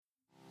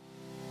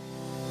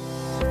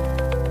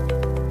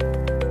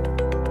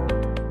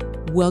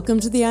Welcome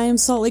to the I Am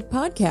Salt Lake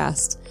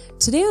podcast.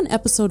 Today on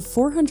episode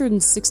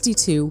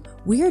 462,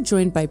 we are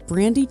joined by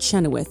Brandy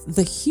Chenoweth,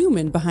 the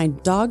human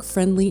behind Dog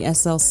Friendly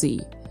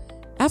SLC.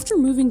 After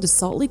moving to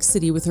Salt Lake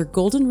City with her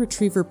golden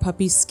retriever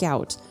puppy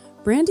Scout,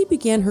 Brandy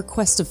began her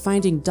quest of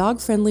finding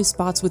dog-friendly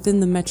spots within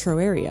the metro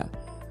area.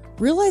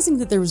 Realizing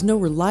that there was no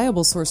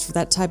reliable source for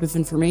that type of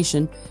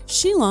information,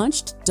 she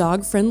launched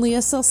Dog Friendly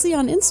SLC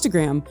on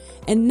Instagram,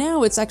 and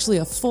now it's actually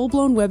a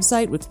full-blown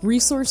website with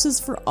resources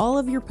for all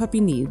of your puppy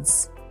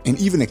needs. And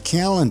even a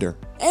calendar.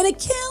 And a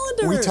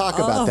calendar! We talk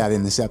about that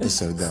in this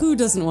episode, though. Who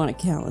doesn't want a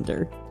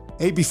calendar?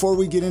 Hey, before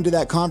we get into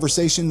that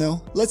conversation,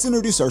 though, let's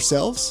introduce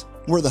ourselves.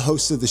 We're the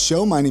hosts of the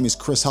show. My name is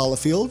Chris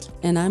Hollifield.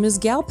 And I'm his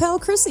gal pal,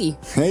 Chrissy.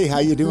 Hey, how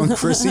you doing,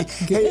 Chrissy?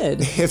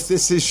 Good. Hey, if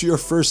this is your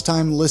first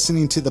time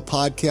listening to the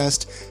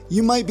podcast,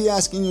 you might be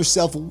asking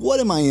yourself, what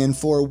am I in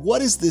for?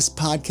 What is this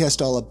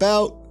podcast all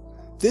about?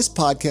 This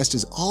podcast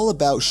is all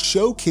about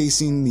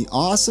showcasing the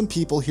awesome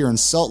people here in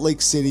Salt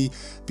Lake City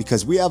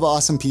because we have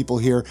awesome people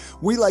here.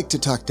 We like to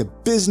talk to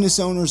business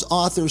owners,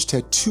 authors,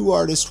 tattoo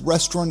artists,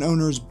 restaurant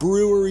owners,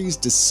 breweries,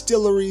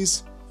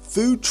 distilleries,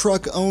 food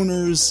truck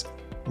owners,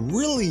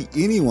 really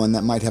anyone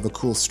that might have a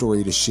cool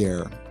story to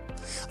share.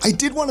 I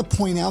did want to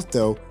point out,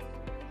 though,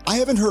 I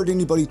haven't heard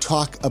anybody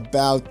talk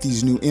about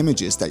these new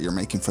images that you're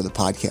making for the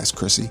podcast,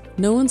 Chrissy.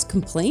 No one's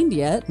complained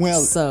yet.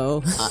 Well,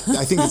 so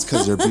I think it's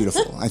because they're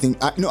beautiful.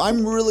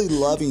 I'm really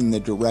loving the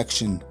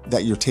direction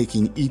that you're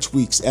taking each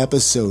week's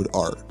episode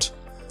art.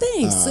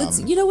 Thanks.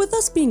 It's with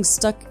us being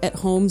stuck at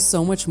home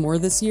so much more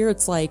this year,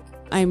 it's like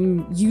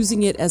I'm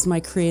using it as my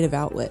creative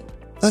outlet.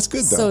 That's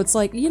good, though. So it's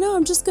like,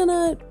 I'm just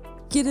gonna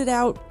get it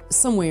out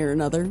some way or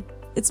another.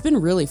 It's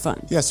been really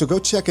fun. Yeah, so go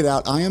check it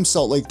out.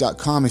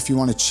 IamSaltLake.com if you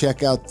want to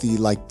check out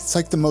it's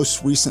like the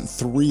most recent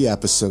 3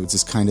 episodes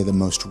is kind of the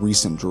most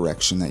recent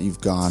direction that you've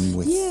gone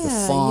with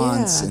the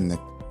fonts and the...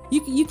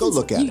 You go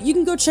look at it. You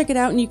can go check it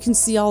out and you can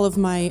see all of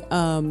my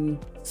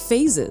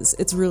phases.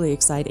 It's really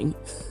exciting.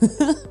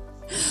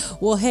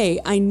 Well, hey,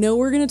 I know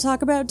we're going to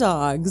talk about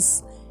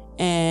dogs.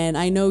 And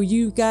I know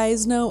you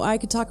guys know I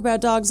could talk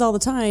about dogs all the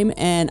time.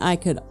 And I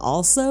could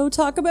also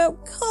talk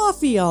about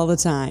coffee all the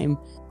time.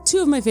 2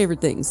 of my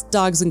favorite things,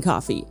 dogs and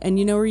coffee. And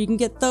you know where you can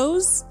get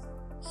those?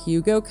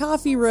 Hugo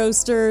Coffee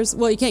Roasters.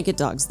 Well, you can't get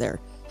dogs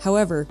there.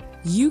 However,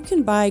 you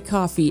can buy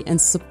coffee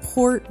and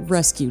support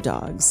rescue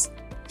dogs.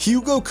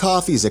 Hugo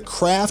Coffee is a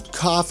craft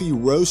coffee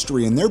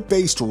roastery, and they're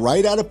based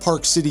right out of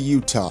Park City,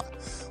 Utah.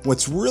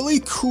 What's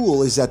really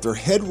cool is that their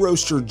head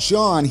roaster,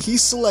 John, he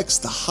selects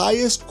the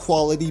highest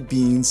quality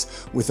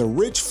beans with a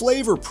rich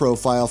flavor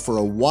profile for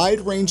a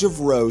wide range of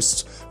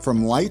roasts,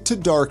 from light to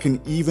dark and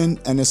even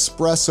an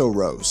espresso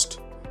roast.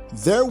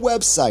 Their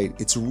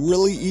website, it's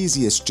really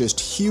easy. It's just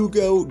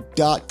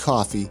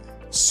hugo.coffee.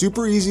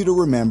 Super easy to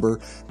remember.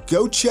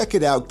 Go check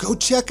it out. Go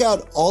check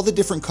out all the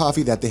different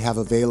coffee that they have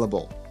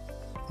available.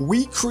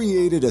 We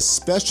created a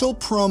special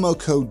promo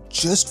code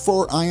just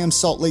for I Am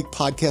Salt Lake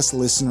podcast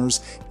listeners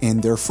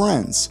and their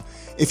friends.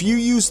 If you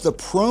use the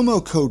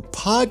promo code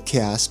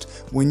podcast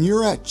when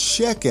you're at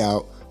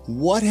checkout,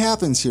 what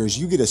happens here is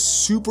you get a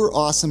super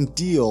awesome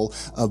deal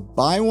of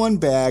buy one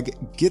bag,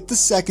 get the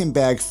second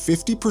bag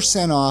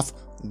 50% off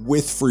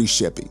with free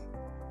shipping.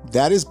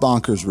 That is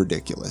bonkers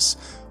ridiculous.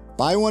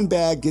 Buy one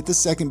bag, get the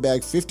second bag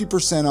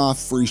 50% off,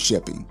 free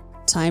shipping.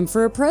 Time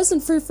for a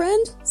present for a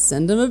friend?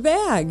 Send them a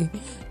bag.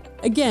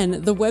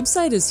 Again, the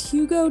website is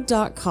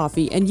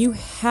hugo.coffee, and you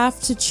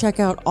have to check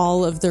out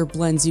all of their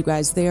blends, you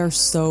guys. They are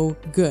so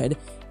good.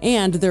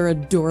 And they're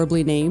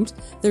adorably named.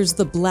 There's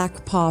the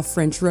Black Paw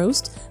French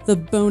Roast, the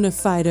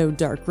Bonafido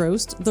Dark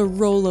Roast, the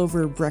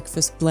Rollover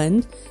Breakfast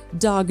Blend,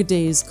 Dog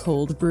Days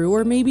Cold Brew,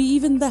 or maybe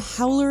even the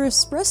Howler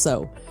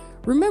Espresso.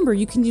 Remember,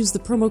 you can use the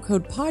promo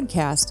code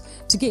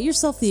PODCAST to get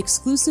yourself the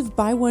exclusive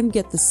buy one,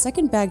 get the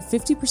second bag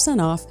 50%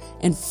 off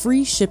and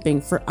free shipping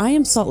for I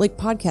Am Salt Lake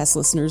podcast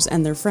listeners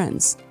and their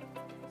friends.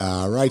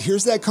 All right,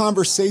 here's that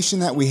conversation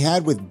that we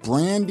had with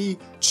Brandy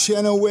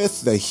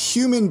Chenoweth, the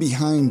human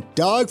behind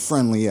Dog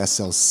Friendly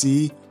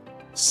SLC.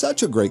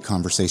 Such a great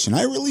conversation.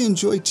 I really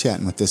enjoyed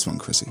chatting with this one,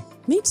 Chrissy.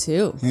 Me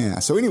too. Yeah,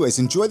 so anyways,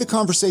 enjoy the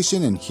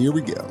conversation, and here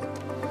we go.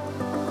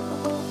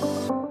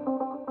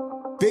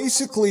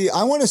 Basically,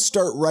 I want to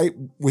start right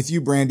with you,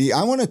 Brandy.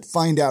 I want to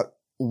find out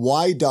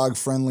why Dog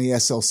Friendly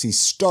SLC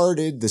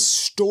started, the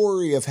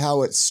story of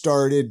how it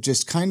started,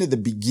 just kind of the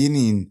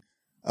beginning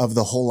of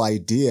the whole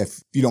idea,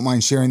 if you don't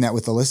mind sharing that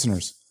with the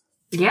listeners.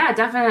 Yeah,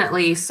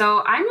 definitely.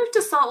 So I moved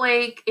to Salt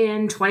Lake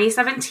in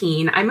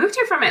 2017. I moved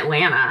here from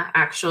Atlanta,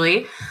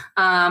 actually,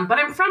 but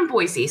I'm from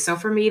Boise. So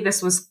for me,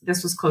 this was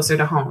closer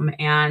to home.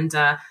 And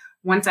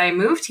once I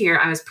moved here,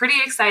 I was pretty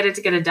excited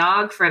to get a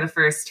dog for the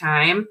first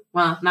time.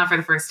 Well, not for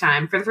the first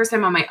time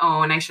on my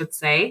own, I should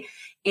say.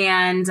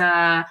 And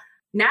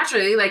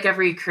naturally, like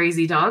every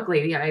crazy dog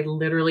lady, I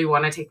literally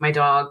want to take my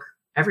dog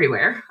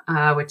everywhere,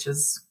 which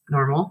is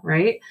normal,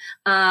 right?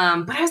 But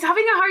I was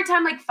having a hard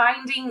time like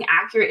finding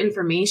accurate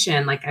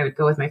information. Like I would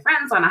go with my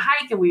friends on a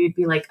hike and we would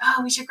be like,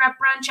 oh, we should grab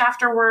brunch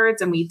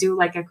afterwards. And we do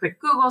like a quick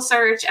Google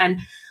search. And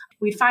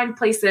we'd find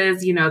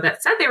places,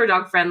 that said they were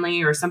dog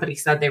friendly, or somebody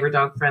said they were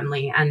dog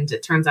friendly, and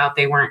it turns out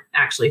they weren't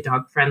actually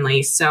dog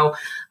friendly. So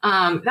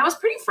that was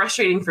pretty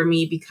frustrating for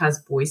me because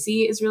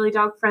Boise is really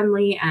dog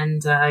friendly,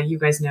 and you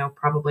guys know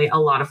probably a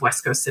lot of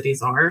West Coast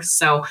cities are.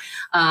 So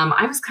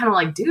I was kind of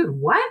like, dude,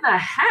 what the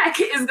heck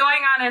is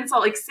going on in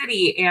Salt Lake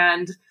City?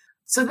 And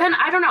so then,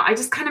 I don't know, I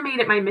just kind of made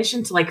it my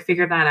mission to like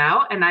figure that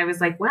out. And I was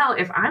like, well,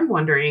 if I'm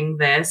wondering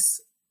this,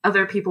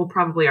 other people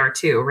probably are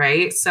too,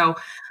 right? So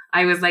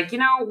I was like,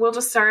 I'll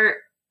just start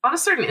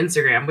an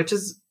Instagram, which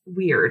is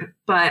weird,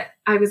 but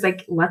I was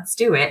like, let's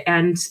do it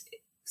and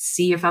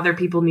see if other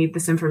people need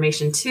this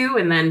information too.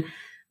 And then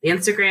the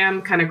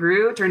Instagram kind of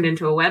grew, turned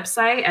into a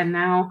website, and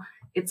now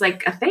it's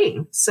like a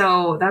thing.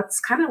 So that's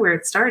kind of where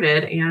it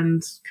started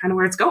and kind of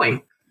where it's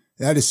going.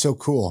 That is so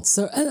cool.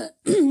 So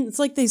it's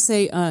like they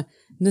say,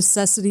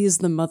 necessity is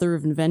the mother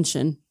of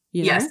invention.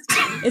 Yes.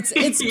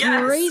 It's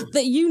Yes. great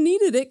that you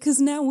needed it because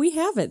now we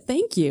have it.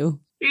 Thank you.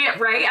 Yeah,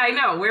 right. I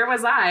know. Where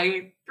was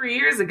I 3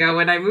 years ago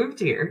when I moved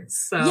here?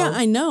 So Yeah,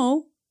 I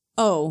know.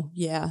 Oh,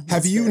 yeah.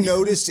 Have you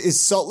noticed, is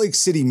Salt Lake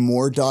City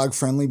more dog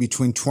friendly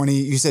between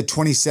you said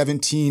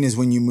 2017 is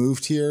when you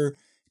moved here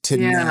to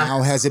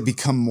now? Has it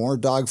become more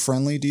dog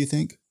friendly, do you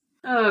think?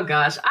 Oh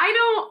gosh, I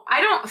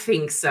don't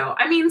think so.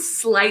 I mean,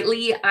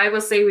 slightly. I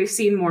will say we've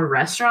seen more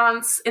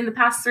restaurants in the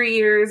past 3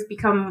 years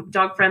become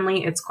dog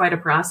friendly. It's quite a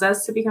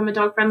process to become a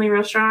dog friendly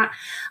restaurant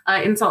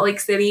in Salt Lake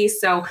City.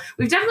 So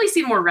we've definitely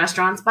seen more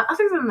restaurants. But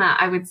other than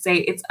that, I would say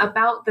it's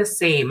about the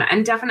same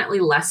and definitely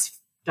less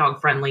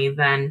dog friendly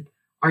than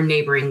our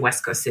neighboring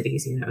West Coast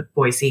cities.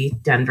 Boise,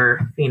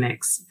 Denver,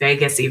 Phoenix,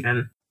 Vegas,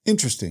 even.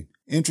 Interesting.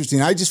 I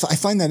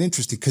find that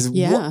interesting because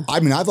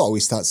I've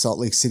always thought Salt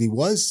Lake City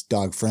was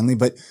dog friendly,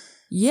 but.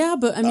 Yeah,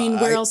 but I mean,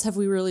 where else have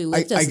we really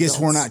lived? I guess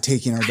we're not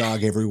taking our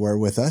dog everywhere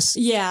with us.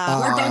 Yeah,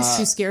 our dog's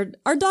too scared.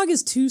 Our dog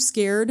is too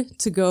scared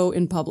to go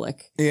in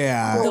public.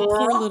 Yeah. The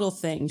poor little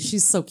thing.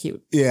 She's so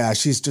cute. Yeah,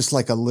 she's just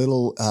like a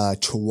little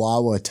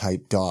Chihuahua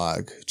type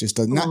dog.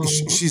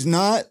 She's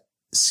not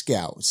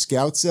Scout.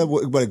 Scout's a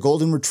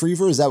golden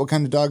retriever? Is that what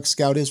kind of dog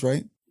Scout is,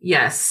 right?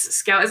 Yes,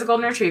 Scout is a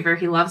golden retriever.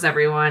 He loves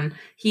everyone.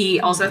 He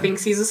also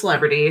thinks he's a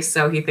celebrity,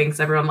 so he thinks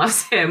everyone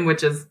loves him,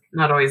 which is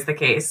not always the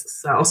case.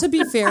 So to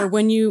be fair,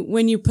 when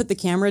you put the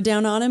camera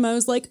down on him, I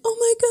was like, oh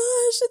my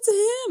gosh,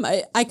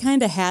 it's him. I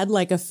kind of had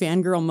like a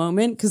fangirl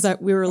moment because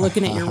we were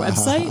looking at your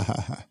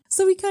website.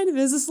 So he kind of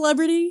is a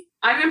celebrity.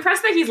 I'm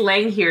impressed that he's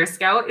laying here.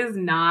 Scout is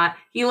not.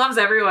 He loves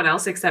everyone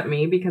else except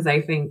me because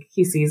I think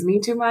he sees me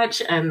too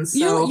much. And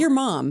so your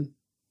mom,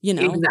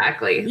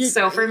 Exactly.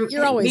 So for me,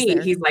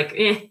 there. He's like,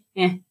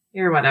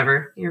 you're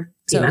whatever. You're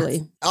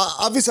totally.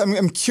 Obviously,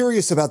 I'm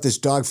curious about this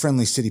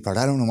dog-friendly city part.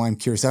 I don't know why I'm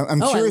curious.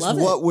 I'm curious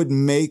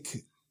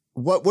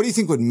what do you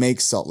think would make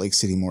Salt Lake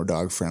City more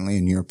dog-friendly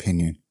in your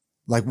opinion?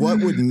 Like what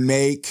would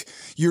make,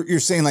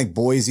 you're saying like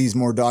Boise's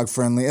more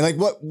dog-friendly. Like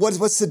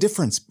what's the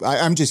difference?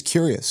 I'm just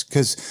curious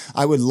because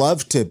I would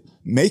love to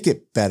make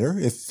it better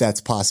if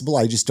that's possible.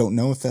 I just don't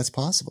know if that's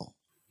possible.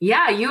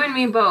 Yeah, you and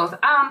me both.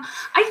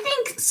 I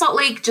think Salt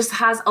Lake just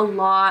has a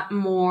lot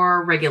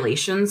more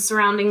regulations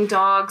surrounding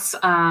dogs.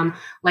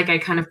 Like I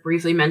kind of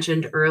briefly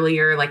mentioned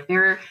earlier, like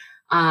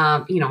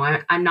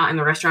I'm not in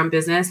the restaurant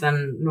business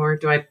and nor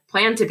do I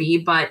plan to be,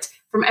 but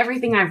from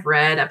everything I've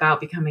read about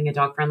becoming a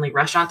dog-friendly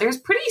restaurant, there's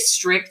pretty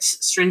strict,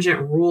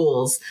 stringent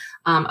rules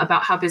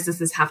about how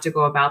businesses have to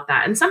go about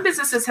that. And some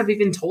businesses have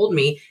even told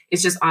me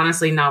it's just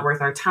honestly not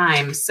worth our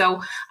time.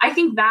 So I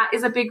think that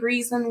is a big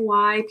reason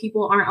why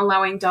people aren't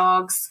allowing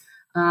dogs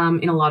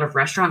in a lot of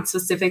restaurants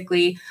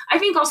specifically. I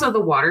think also the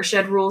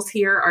watershed rules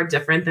here are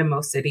different than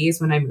most cities.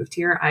 When I moved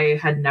here,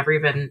 I'd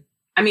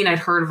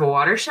heard of a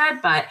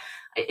watershed, but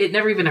it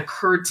never even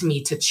occurred to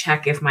me to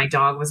check if my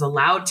dog was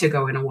allowed to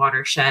go in a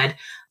watershed.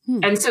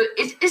 And so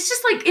it's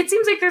just like, it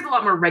seems like there's a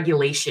lot more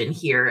regulation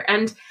here.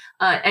 And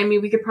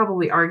we could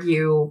probably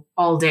argue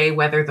all day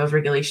whether those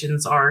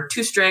regulations are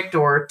too strict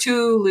or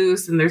too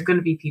loose, and there's going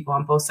to be people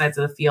on both sides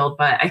of the field.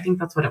 But I think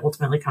that's what it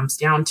ultimately comes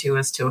down to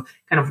as to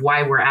kind of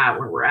why we're at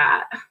where we're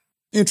at.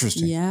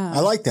 Interesting. Yeah. I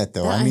like that,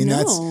 though.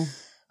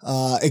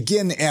 That's,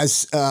 again,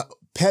 as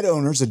pet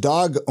owners, a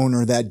dog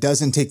owner that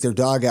doesn't take their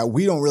dog out,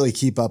 we don't really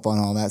keep up on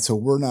all that. So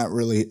we're not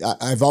really,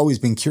 I've always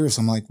been curious.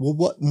 I'm like, well,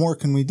 what more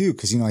can we do?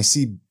 Because, I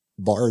see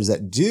bars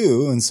that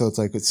do, and so it's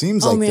like it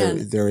seems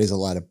there is a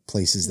lot of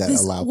places that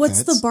allow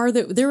what's pets. The bar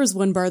that there was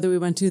one bar that we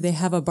went to, they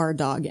have a bar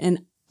dog, and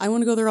I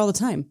want to go there all the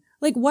time.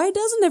 Like, why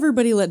doesn't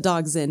everybody let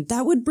dogs in?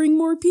 That would bring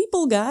more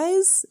people,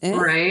 guys.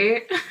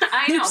 Right.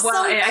 I know.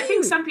 Well, I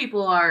think some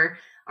people are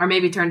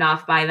maybe turned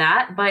off by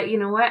that, but you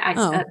know what,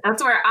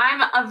 that's where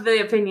I'm of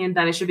the opinion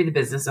that it should be the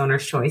business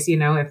owner's choice,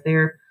 if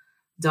they're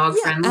dog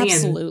friendly.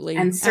 Absolutely.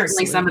 And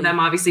certainly some of them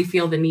obviously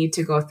feel the need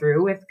to go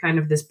through with kind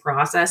of this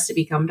process to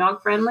become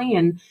dog friendly.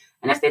 And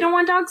if they don't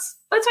want dogs,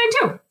 that's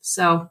fine too.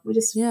 So we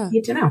just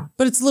need to know.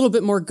 But it's a little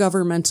bit more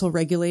governmental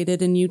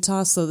regulated in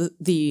Utah, so that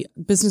the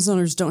business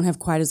owners don't have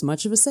quite as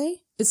much of a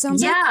say. It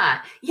sounds like.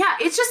 Yeah.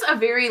 It's just a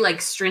very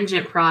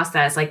stringent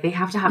process. Like they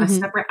have to have a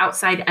separate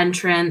outside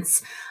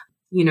entrance.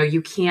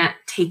 You can't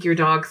take your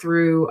dog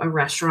through a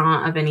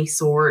restaurant of any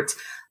sort.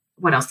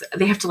 What else?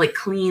 They have to like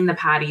clean the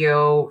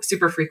patio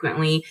super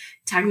frequently.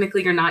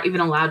 Technically, you're not even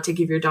allowed to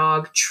give your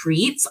dog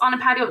treats on a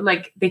patio.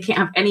 Like they can't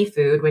have any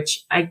food,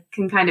 which I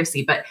can kind of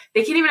see, but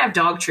they can't even have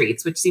dog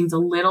treats, which seems a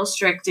little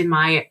strict in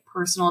my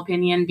personal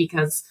opinion,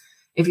 because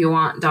if you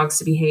want dogs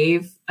to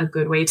behave, a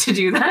good way to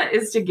do that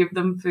is to give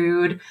them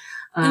food.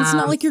 And it's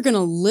not like you're going to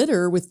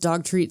litter with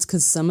dog treats,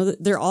 because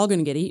they're all going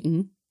to get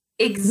eaten.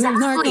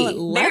 Exactly.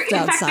 In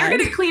fact, they're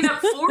going to clean up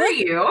for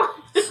you.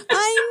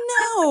 I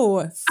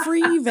know.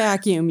 Free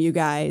vacuum, you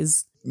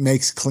guys.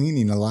 Makes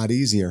cleaning a lot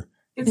easier.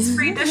 It's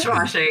free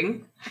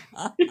dishwashing.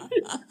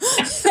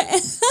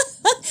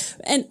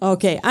 And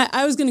okay,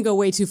 I was going to go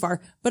way too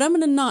far, but I'm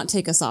going to not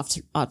take us off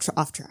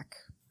track.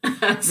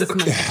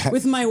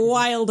 With my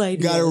wild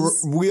ideas. Got to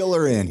wheel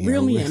her in here.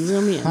 Reel me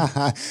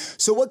in.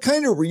 So what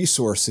kind of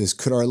resources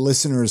could our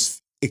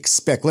listeners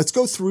expect? Let's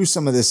go through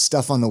some of this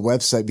stuff on the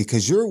website,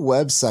 because your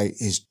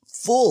website is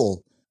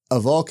full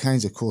of all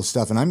kinds of cool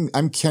stuff. And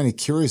I'm kind of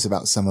curious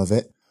about some of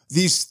it.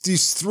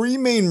 These three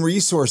main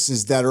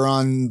resources that are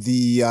on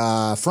the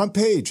front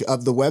page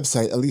of the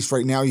website, at least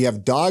right now, you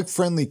have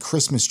dog-friendly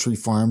Christmas tree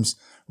farms,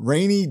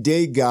 rainy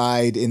day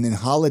guide, and then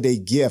holiday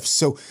gifts.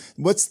 So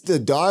what's the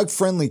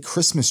dog-friendly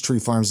Christmas tree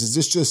farms? Is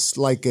this just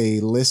like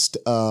a list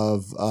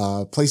of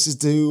places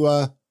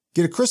to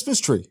get a Christmas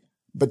tree,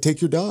 but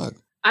take your dog?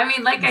 I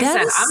mean, like I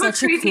said, I'm a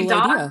crazy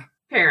dog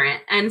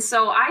parent. And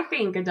so I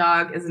think a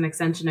dog is an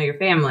extension of your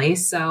family.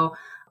 So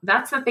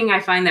that's the thing I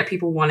find that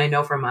people want to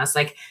know from us.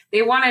 Like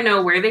they want to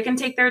know where they can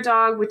take their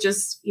dog, which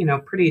is,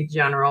 pretty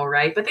general,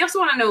 right? But they also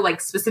want to know like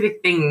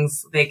specific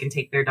things they can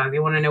take their dog. They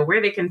want to know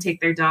where they can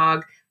take their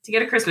dog to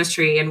get a Christmas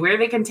tree and where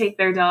they can take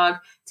their dog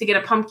to get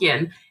a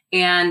pumpkin.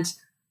 And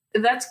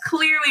that's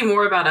clearly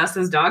more about us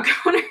as dog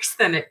owners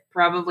than it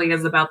probably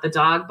is about the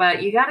dog.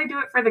 But you got to do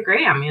it for the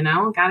gram,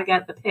 got to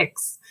get the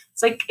pics.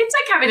 It's like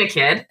having a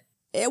kid.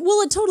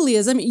 Well, it totally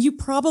is. I mean, you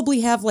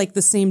probably have like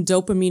the same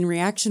dopamine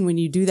reaction when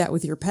you do that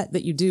with your pet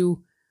that you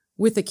do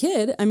with a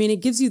kid. I mean,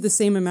 it gives you the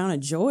same amount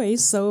of joy,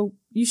 so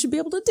you should be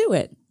able to do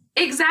it.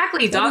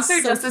 Exactly. Dogs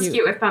are just as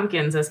cute with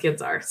pumpkins as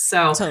kids are.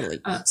 So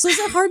totally. So is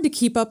it hard to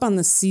keep up on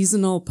the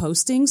seasonal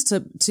postings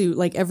to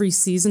like every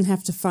season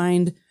have to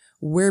find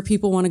where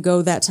people want to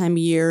go that time of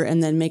year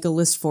and then make a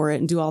list for it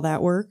and do all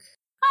that work?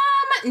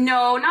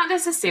 No, not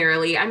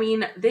necessarily. I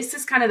mean, this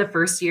is kind of the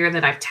first year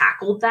that I've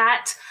tackled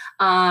that.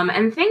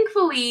 And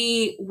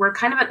thankfully, we're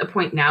kind of at the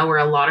point now where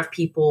a lot of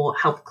people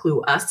help clue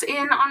us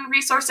in on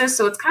resources.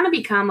 So it's kind of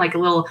become like a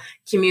little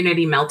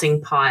community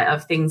melting pot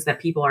of things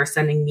that people are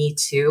sending me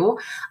to,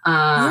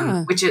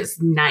 which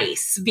is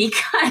nice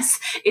because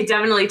it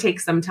definitely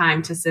takes some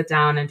time to sit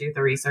down and do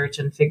the research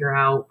and figure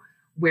out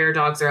where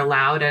dogs are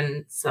allowed.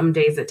 And some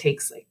days it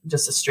takes like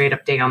just a straight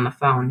up day on the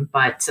phone.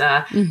 But,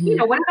 when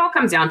it all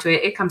comes down to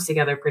it, it comes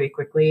together pretty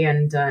quickly.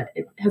 And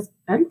it has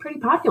been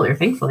pretty popular,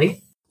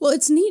 thankfully. Well,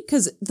 it's neat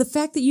because the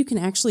fact that you can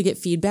actually get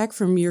feedback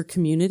from your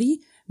community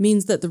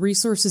means that the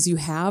resources you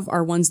have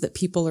are ones that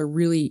people are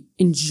really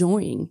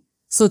enjoying.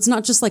 So it's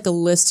not just like a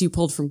list you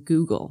pulled from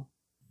Google.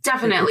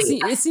 Definitely.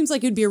 It seems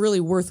like it'd be a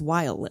really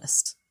worthwhile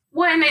list.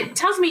 Well, and it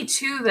tells me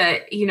too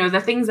that,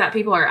 the things that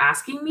people are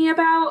asking me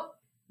about,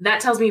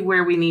 that tells me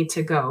where we need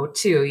to go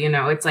too.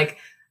 It's like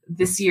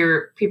this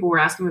year people were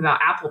asking me about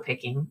apple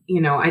picking.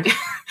 I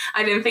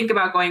didn't think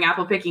about going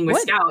apple picking with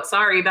Scout.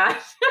 Sorry,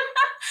 Beth.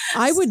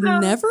 I would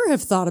never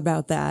have thought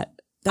about that.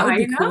 That would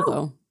be cool,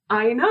 though.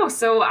 I know.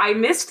 So I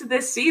missed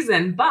this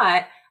season,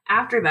 but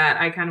after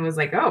that, I kind of was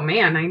like, oh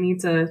man, I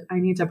need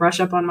to brush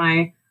up on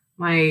my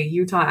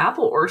Utah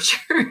apple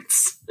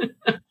orchards.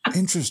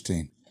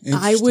 Interesting.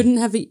 I wouldn't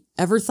have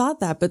ever thought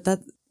that,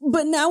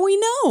 but now we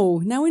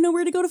know. Now we know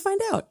where to go to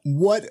find out.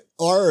 What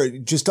are,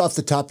 just off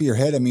the top of your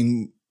head, I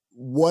mean,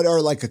 what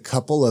are like a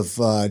couple of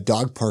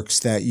dog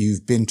parks that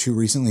you've been to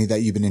recently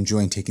that you've been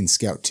enjoying taking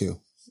Scout to?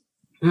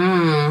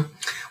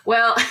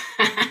 Well,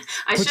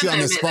 I put you on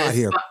the spot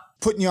here.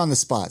 Putting you on the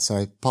spot, so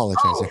I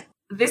apologize.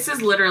 This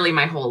is literally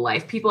my whole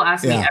life. People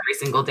ask me every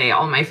single day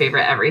all my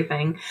favorite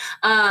everything.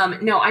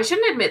 No, I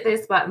shouldn't admit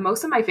this, but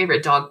most of my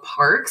favorite dog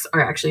parks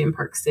are actually in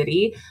Park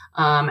City.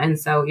 And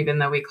so even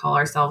though we call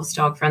ourselves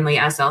Dog Friendly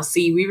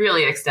SLC, we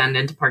really extend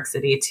into Park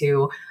City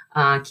to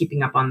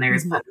keeping up on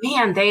theirs. But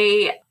man,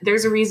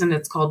 there's a reason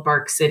it's called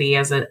Bark City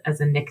as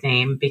a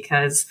nickname,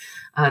 because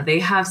they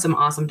have some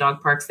awesome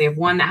dog parks. They have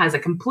one that has a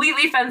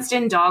completely fenced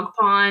in dog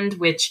pond,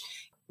 which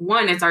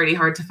one, it's already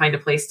hard to find a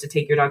place to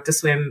take your dog to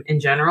swim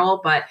in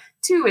general, but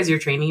two, as you're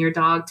training your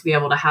dog to be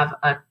able to have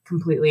a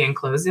completely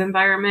enclosed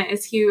environment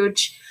is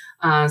huge.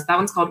 So that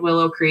one's called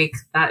Willow Creek.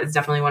 That is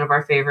definitely one of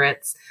our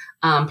favorites.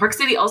 Park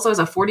City also has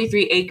a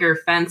 43-acre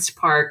fenced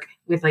park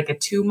with like a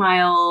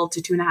 2-mile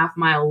to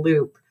 2.5-mile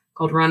loop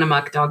called Run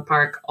Amok Dog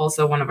Park.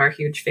 Also one of our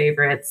huge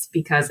favorites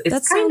because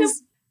it's kind of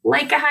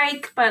like a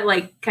hike, but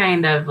like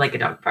kind of like a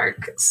dog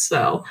park.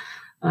 So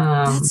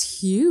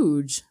that's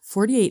huge.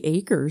 48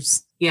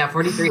 acres. Yeah,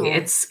 43. Wow.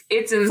 It's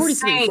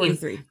insane.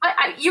 43. But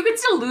you could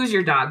still lose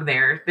your dog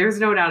there. There's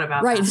no doubt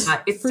about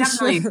that. It's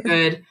definitely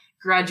good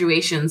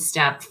graduation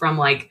step from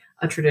like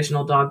a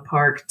traditional dog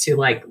park to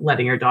like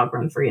letting your dog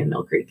run free in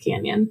Mill Creek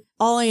Canyon.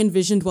 All I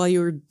envisioned while you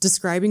were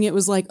describing it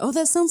was like, oh,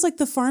 that sounds like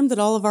the farm that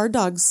all of our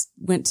dogs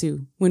went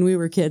to when we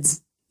were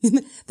kids.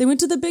 They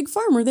went to the big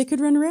farm where they could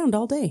run around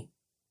all day.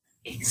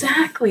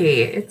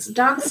 Exactly. It's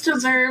dogs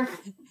deserve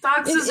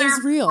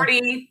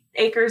 40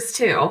 acres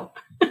too.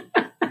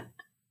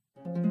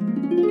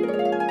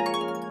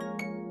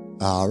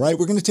 All right,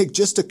 we're going to take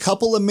just a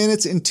couple of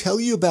minutes and tell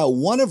you about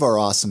one of our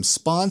awesome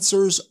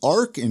sponsors,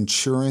 ARC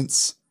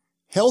Insurance.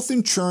 Health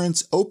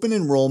insurance open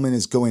enrollment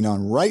is going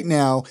on right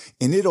now,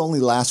 and it only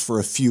lasts for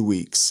a few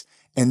weeks.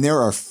 And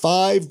there are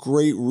 5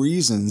 great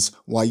reasons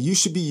why you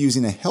should be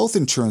using a health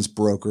insurance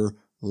broker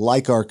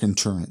like ARC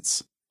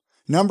Insurance.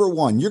 Number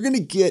 1, you're going to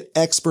get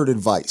expert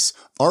advice.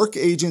 ARC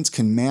agents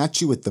can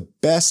match you with the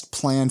best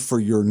plan for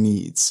your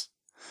needs.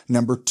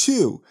 Number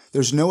 2,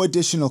 there's no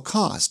additional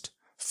cost.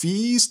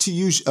 Fees to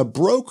use a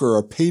broker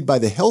are paid by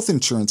the health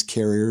insurance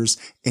carriers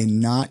and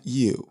not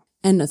you.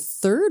 And a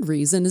third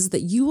reason is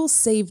that you will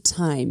save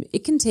time.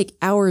 It can take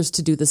hours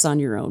to do this on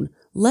your own.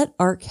 Let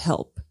ARC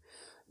help.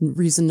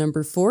 Reason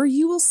number 4,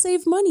 you will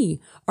save money.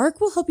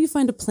 ARC will help you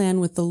find a plan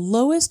with the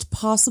lowest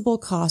possible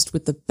cost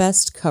with the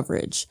best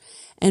coverage.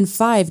 And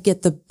 5,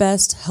 get the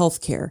best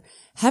health care.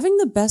 Having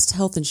the best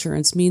health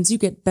insurance means you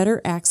get better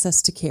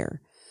access to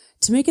care.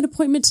 To make an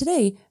appointment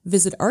today,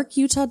 visit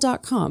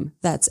arcutah.com.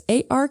 That's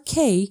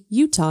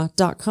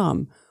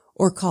ARKutah.com.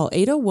 Or call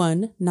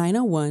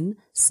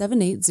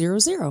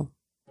 801-901-7800.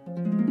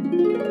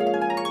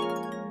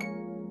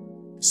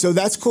 So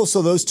that's cool.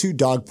 So those 2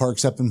 dog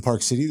parks up in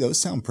Park City, those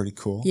sound pretty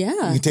cool. Yeah. You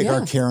can take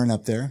our Karen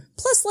up there.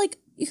 Plus, like,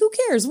 who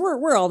cares?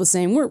 We're all the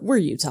same. We're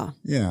Utah.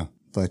 Yeah.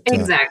 But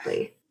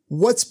exactly.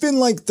 What's been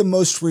like the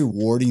most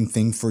rewarding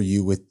thing for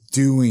you with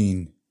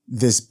doing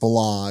this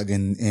blog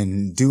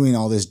and doing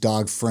all this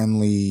dog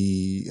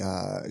friendly,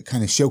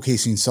 kind of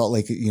showcasing Salt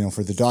Lake,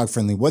 for the dog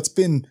friendly? What's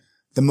been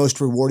the most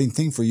rewarding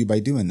thing for you by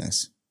doing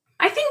this?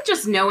 I think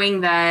just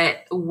knowing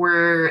that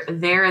we're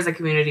there as a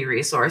community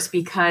resource,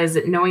 because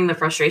knowing the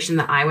frustration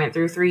that I went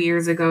through 3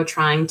 years ago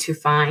trying to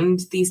find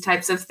these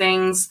types of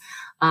things,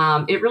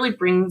 it really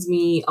brings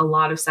me a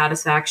lot of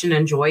satisfaction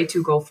and joy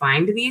to go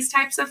find these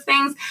types of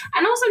things.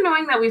 And also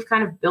knowing that we've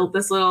kind of built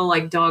this little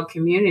like dog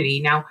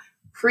community. Now,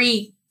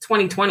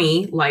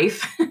 pre-2020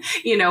 life,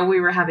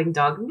 we were having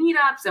dog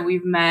meetups and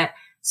we've met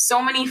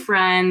so many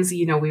friends,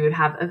 we would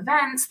have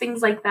events,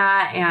 things like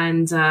that.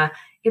 And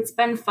it's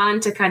been fun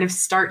to kind of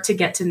start to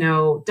get to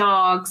know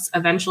dogs.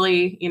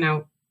 Eventually,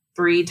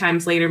 3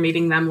 times later,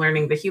 meeting them,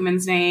 learning the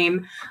human's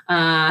name.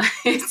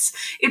 It's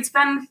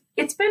been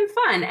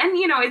fun. And,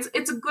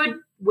 it's a good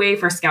way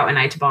for Scout and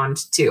I to bond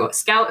too.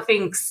 Scout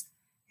thinks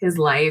his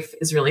life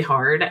is really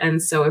hard.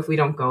 And so if we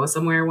don't go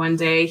somewhere one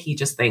day, he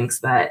just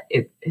thinks that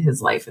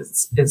his life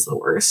is the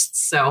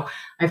worst. So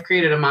I've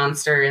created a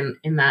monster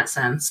in that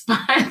sense.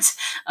 But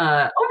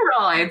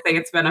overall, I'd say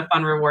it's been a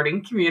fun,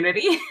 rewarding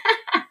community.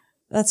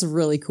 That's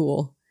really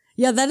cool.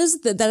 Yeah, that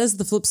is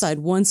the flip side.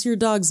 Once your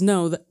dogs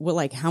know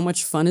that, how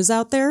much fun is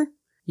out there,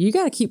 you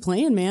got to keep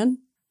playing, man.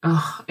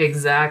 Oh,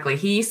 exactly.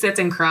 He sits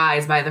and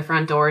cries by the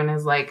front door and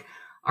is like,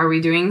 are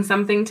we doing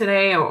something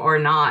today or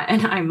not?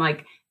 And I'm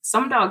like,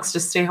 some dogs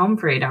just stay home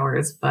for 8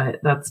 hours, but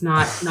that's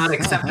not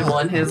acceptable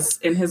in his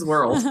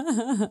world.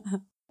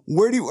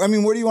 Where do you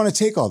want to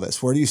take all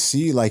this? Where do you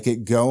see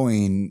it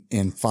going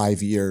in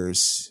 5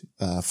 years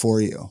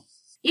for you?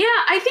 Yeah,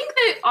 I think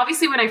that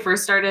obviously when I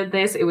first started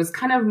this, it was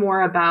kind of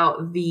more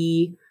about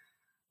the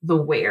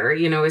where,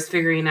 is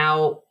figuring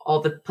out all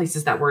the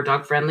places that were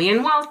dog friendly.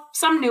 And while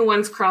some new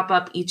ones crop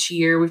up each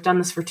year, we've done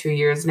this for 2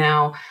 years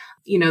now.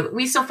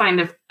 We still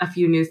find a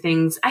few new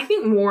things. I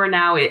think more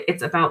now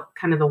it's about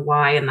kind of the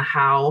why and the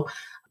how.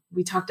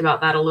 We talked about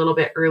that a little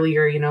bit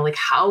earlier,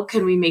 how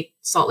can we make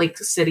Salt Lake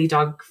City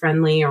dog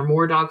friendly or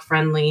more dog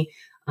friendly?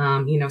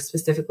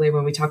 Specifically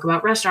when we talk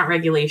about restaurant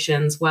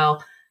regulations,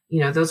 well,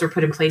 those were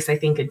put in place, I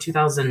think, in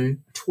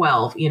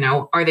 2012.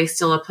 Are they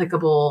still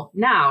applicable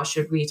now?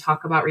 Should we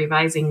talk about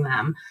revising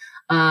them?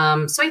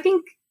 So I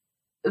think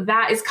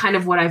that is kind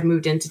of what I've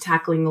moved into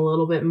tackling a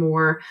little bit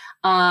more.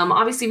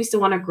 Obviously, we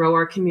still want to grow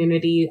our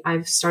community.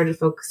 I've started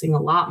focusing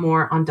a lot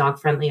more on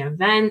dog-friendly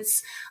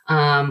events,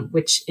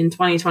 which in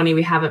 2020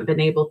 we haven't been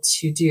able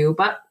to do,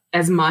 but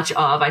as much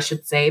of, I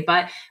should say.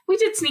 But we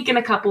did sneak in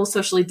a couple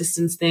socially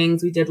distanced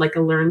things. We did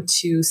a learn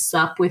to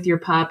sup with your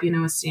pup,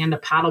 a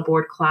stand-up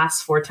paddleboard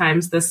class 4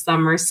 times this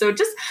summer. So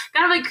just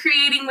kind of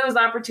creating those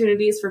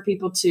opportunities for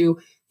people to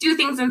do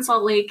things in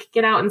Salt Lake,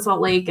 get out in Salt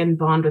Lake and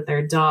bond with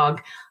their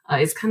dog.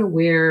 Is kind of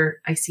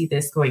where I see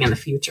this going in the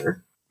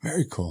future.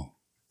 Very cool.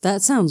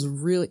 That sounds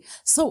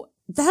so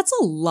that's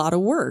a lot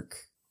of work.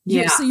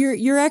 Yeah. So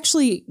you're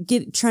actually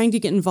trying to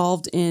get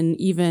involved in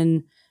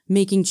even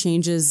making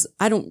changes.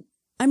 I'm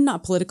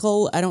not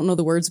political. I don't know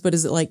the words, but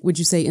is it would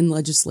you say in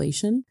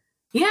legislation?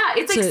 Yeah,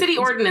 it's city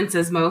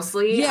ordinances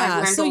mostly.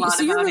 Yeah. So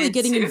you're really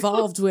getting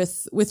involved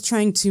with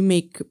trying to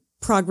make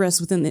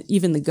progress within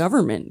even the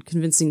government,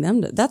 convincing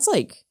them that's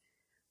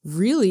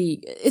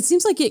really, it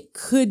seems like it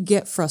could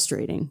get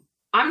frustrating.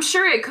 I'm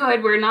sure it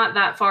could. We're not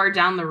that far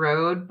down the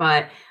road,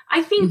 but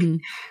I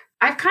think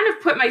I've kind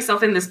of put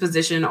myself in this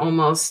position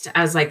almost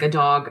as like a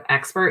dog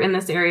expert in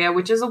this area,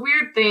 which is a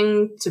weird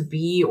thing to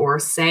be or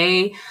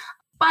say.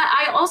 But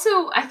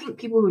I think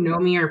people who know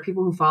me or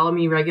people who follow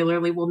me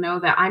regularly will know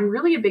that I'm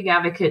really a big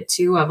advocate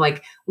too of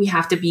like, we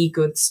have to be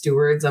good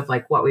stewards of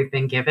like what we've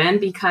been given,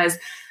 because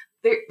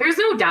there's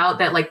no doubt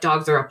that like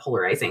dogs are a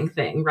polarizing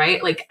thing,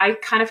 right? Like I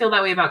kind of feel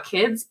that way about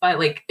kids, but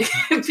like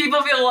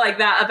people feel like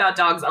that about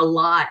dogs a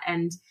lot.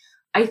 And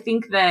I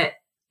think that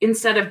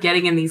instead of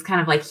getting in these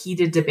kind of like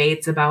heated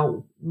debates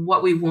about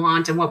what we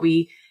want and what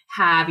we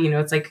have,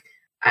 it's like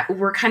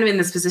we're kind of in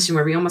this position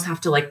where we almost have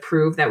to like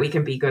prove that we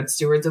can be good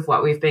stewards of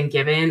what we've been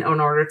given in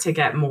order to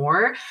get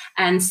more.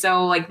 And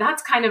so like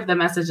that's kind of the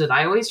message that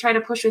I always try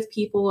to push with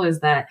people,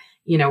 is that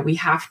we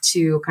have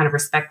to kind of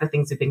respect the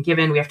things we've been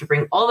given. We have to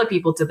bring all the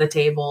people to the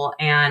table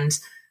and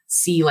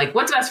see like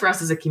what's best for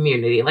us as a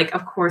community. Like,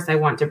 of course, I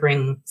want to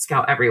bring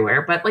Scout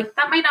everywhere, but like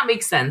that might not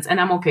make sense. And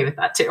I'm okay with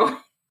that too.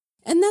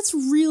 And that's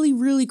really,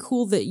 really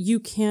cool that you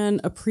can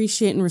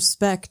appreciate and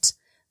respect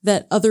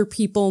that other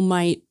people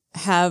might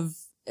have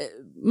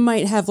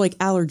like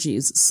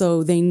allergies,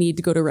 so they need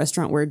to go to a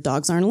restaurant where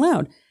dogs aren't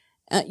allowed.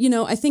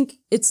 I think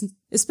it's,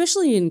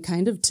 especially in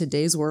kind of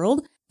today's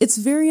world, it's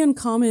very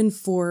uncommon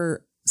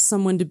for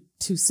someone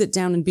to sit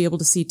down and be able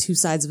to see two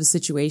sides of a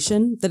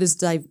situation that is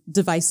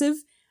divisive.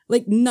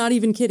 Like, not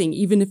even kidding,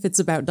 even if it's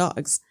about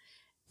dogs.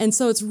 And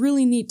so it's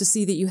really neat to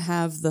see that you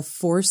have the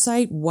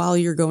foresight while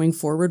you're going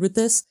forward with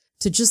this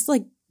to just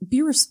like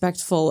be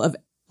respectful of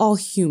all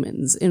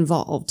humans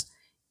involved.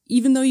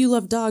 Even though you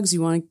love dogs,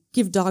 you want to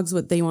give dogs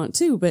what they want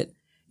too, but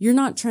you're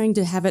not trying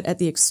to have it at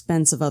the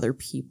expense of other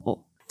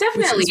people.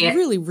 Definitely. Which is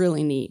really,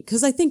 really neat,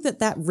 because I think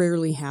that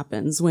rarely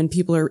happens when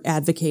people are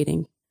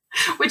advocating.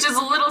 Which is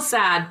a little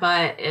sad,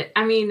 but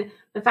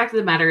the fact of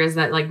the matter is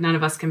that like none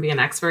of us can be an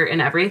expert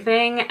in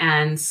everything.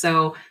 And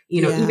so,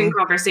 even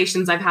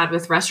conversations I've had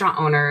with restaurant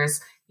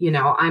owners,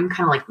 I'm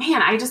kind of like,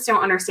 man, I just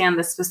don't understand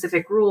this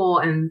specific rule.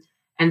 And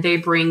they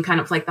bring kind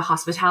of like the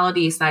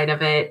hospitality side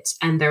of it.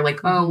 And they're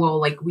like, oh, well,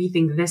 like we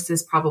think this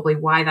is probably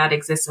why that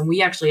exists. And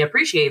we actually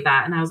appreciate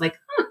that. And I was like,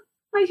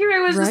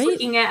 I was just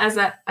looking at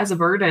it as a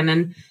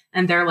burden.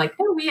 And they're like,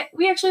 oh,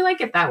 we actually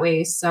like it that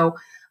way. So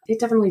it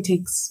definitely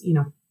takes,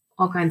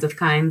 all kinds of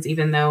kinds,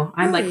 even though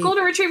I'm like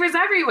golden retrievers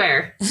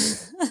everywhere.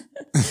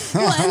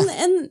 Well,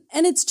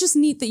 and it's just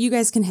neat that you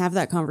guys can have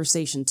that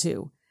conversation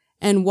too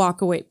and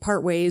walk away,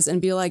 part ways,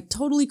 and be like,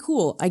 totally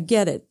cool. I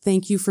get it.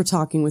 Thank you for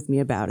talking with me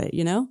about it.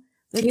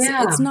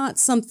 It's not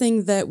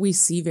something that we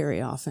see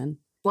very often.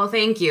 Well,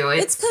 thank you.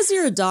 It's because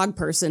you're a dog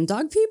person.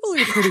 Dog people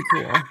are pretty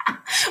cool.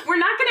 We're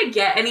not going to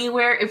get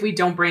anywhere if we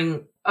don't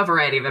bring a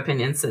variety of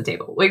opinions to the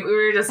table. Like, we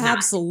were just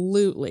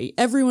Absolutely.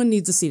 Everyone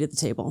needs a seat at the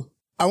table.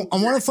 I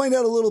want to find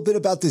out a little bit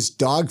about this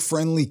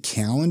dog-friendly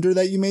calendar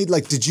that you made.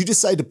 Like, did you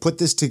decide to put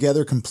this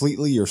together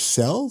completely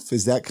yourself?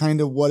 Is that kind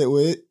of what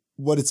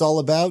it's all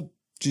about?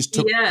 Just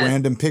took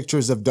random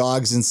pictures of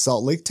dogs in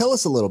Salt Lake. Tell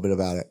us a little bit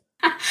about it.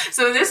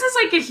 So this is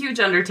like a huge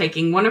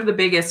undertaking, one of the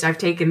biggest I've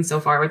taken so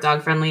far with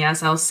Dog Friendly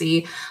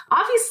SLC.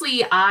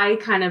 Obviously, I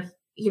kind of,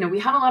 we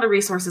have a lot of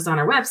resources on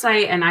our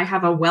website, and I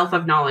have a wealth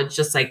of knowledge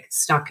just like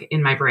stuck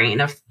in my brain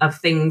of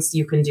things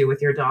you can do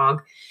with your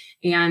dog.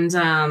 And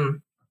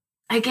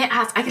I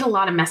get a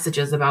lot of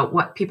messages about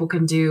what people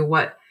can do,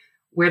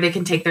 where they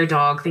can take their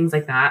dog, things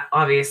like that,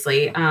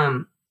 obviously.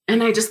 And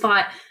I just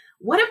thought,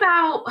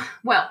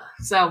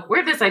 so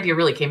where this idea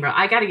really came from,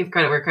 I got to give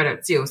credit where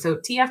credit's due. So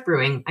TF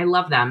Brewing, I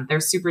love them. They're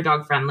super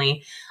dog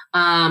friendly.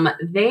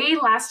 They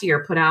last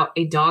year put out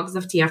a Dogs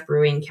of TF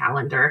Brewing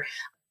calendar,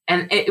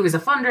 and it was a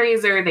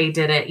fundraiser. They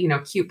did it,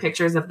 cute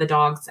pictures of the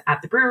dogs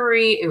at the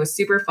brewery. It was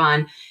super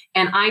fun.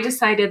 And I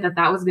decided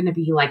that was going to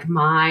be like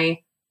my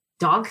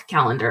dog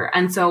calendar.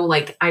 And so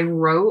like I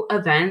wrote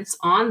events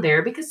on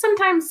there, because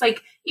sometimes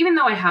like, even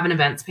though I have an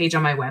events page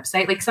on my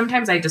website, like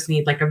sometimes I just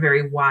need like a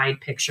very wide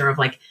picture of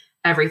like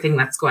everything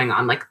that's going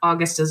on. Like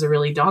August is a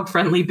really dog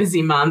friendly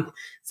busy month.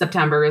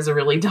 September is a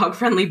really dog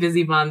friendly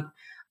busy month.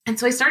 And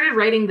so I started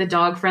writing the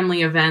dog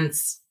friendly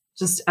events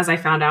just as I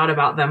found out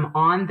about them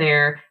on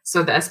there,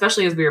 so that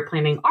especially as we were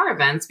planning our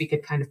events, we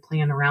could kind of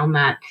plan around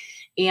that.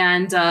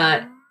 And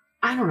I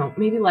don't know,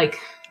 maybe like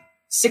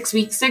 6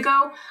 weeks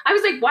ago, I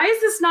was like, why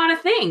is this not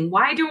a thing?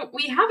 Why don't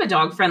we have a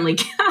dog friendly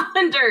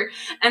calendar?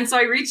 And so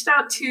I reached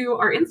out to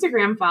our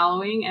Instagram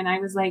following, and I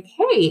was like,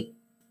 hey,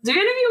 do any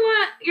of you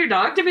want your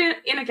dog to be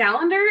in a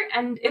calendar?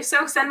 And if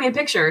so, send me a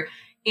picture.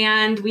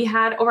 And we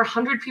had over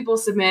 100 people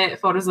submit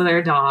photos of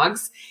their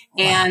dogs.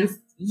 Wow. And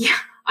yeah,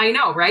 I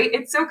know, right?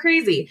 It's so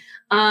crazy.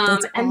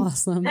 That's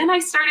awesome. Then I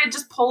started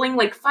just pulling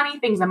like funny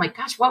things. I'm like,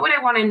 gosh, what would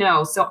I want to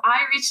know? So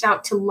I reached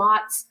out to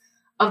lots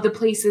of the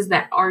places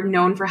that are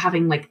known for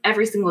having like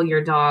every single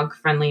year dog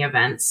friendly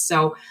events.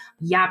 So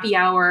Yappy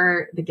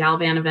Hour, the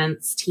Galvan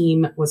events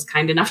team was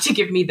kind enough to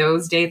give me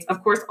those dates.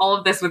 Of course, all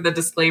of this with the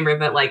disclaimer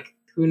that like,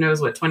 who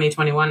knows what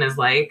 2021 is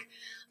like.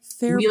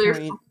 Fair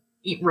point.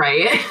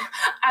 Right.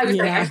 I was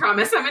like, I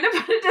promise I'm going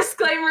to put a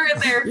disclaimer in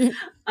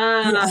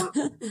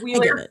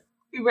there.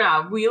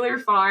 Yeah, Wheeler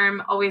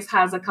Farm always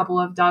has a couple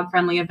of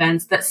dog-friendly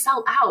events that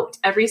sell out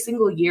every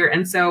single year.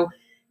 And so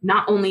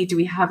not only do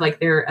we have like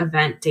their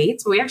event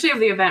dates, but we actually have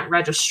the event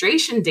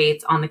registration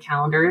dates on the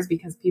calendars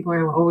because people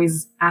are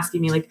always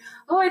asking me like,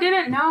 oh, I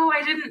didn't know,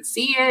 I didn't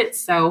see it.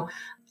 So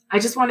I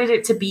just wanted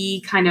it to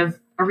be kind of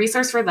a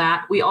resource for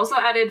that. We also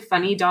added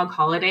funny dog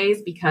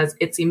holidays because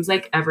it seems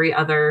like every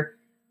other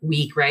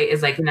week, right,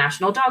 is like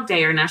National Dog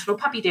Day or National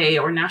Puppy Day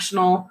or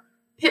National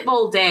Pit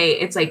Bull Day.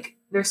 It's like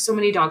there's so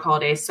many dog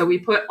holidays. So we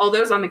put all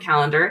those on the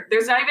calendar.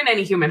 There's not even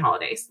any human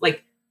holidays.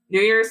 Like New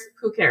Year's,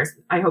 who cares?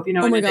 I hope you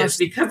know what it is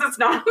because it's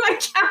not on my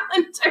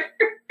calendar.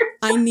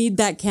 I need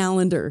that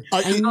calendar.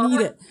 I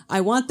need it.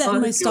 I want that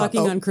in my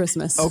stocking on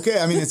Christmas. Okay.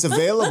 I mean, it's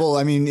available.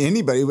 I mean,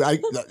 anybody,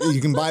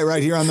 you can buy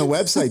right here on the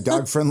website,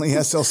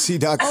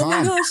 dogfriendlyslc.com. Oh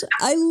my gosh.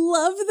 I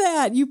love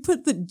that. You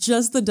put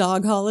just the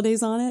dog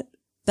holidays on it.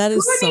 That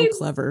is so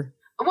clever.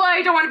 Well,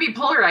 I don't want to be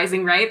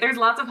polarizing, right? There's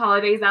lots of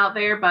holidays out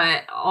there,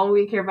 but all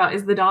we care about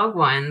is the dog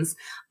ones.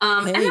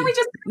 And then we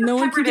just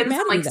covered in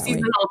some like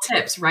seasonal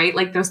tips, right?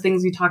 Like those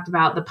things we talked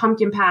about, the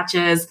pumpkin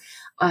patches,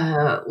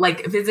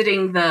 like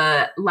visiting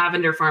the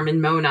lavender farm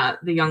in Mona,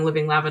 the Young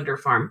Living Lavender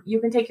Farm.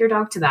 You can take your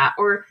dog to that.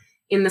 Or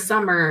in the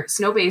summer,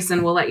 Snow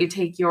Basin will let you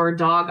take your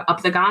dog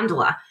up the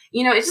gondola.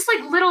 You know, it's just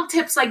like little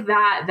tips like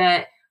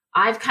that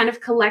I've kind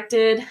of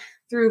collected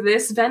through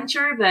this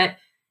venture that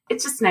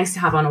it's just nice to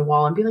have on a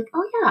wall and be like,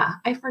 oh yeah,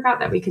 I forgot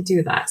that we could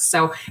do that.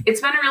 So it's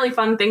been a really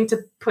fun thing to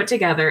put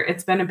together.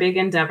 It's been a big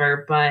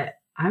endeavor, but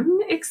I'm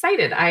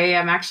excited. I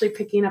am actually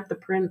picking up the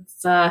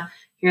prints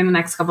here in the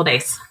next couple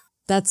days.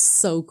 That's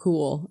so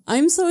cool.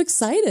 I'm so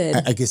excited.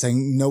 I guess I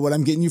know what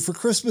I'm getting you for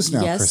Christmas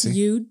now, yes, Chrissy.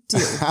 You do.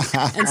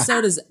 And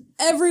so does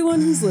everyone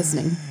who's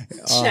listening.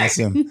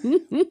 Awesome.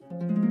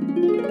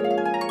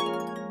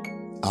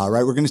 All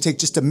right, we're going to take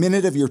just a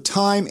minute of your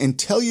time and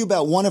tell you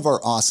about one of our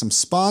awesome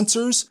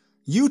sponsors,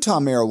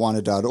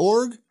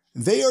 UtahMarijuana.org.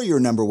 They are your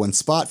number one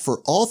spot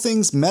for all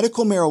things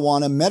medical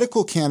marijuana,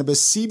 medical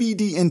cannabis,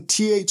 CBD, and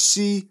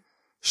THC.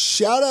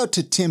 Shout out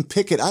to Tim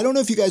Pickett. I don't know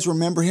if you guys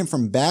remember him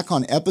from back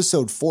on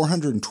episode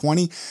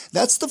 420.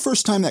 That's the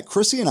first time that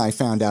Chrissy and I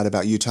found out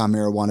about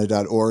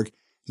UtahMarijuana.org.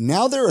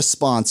 Now they're a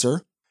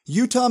sponsor.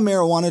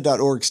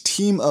 UtahMarijuana.org's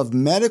team of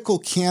medical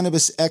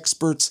cannabis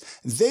experts,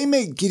 they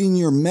make getting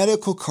your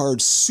medical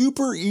card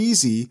super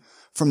easy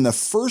from the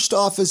first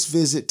office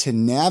visit to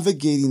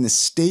navigating the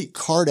state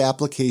card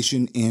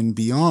application and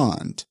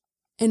beyond.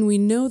 And we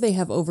know they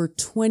have over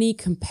 20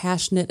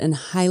 compassionate and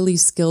highly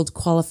skilled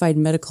qualified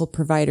medical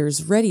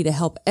providers ready to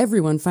help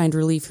everyone find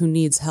relief who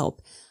needs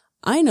help.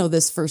 I know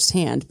this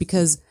firsthand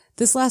because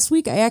this last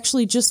week I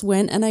actually just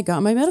went and I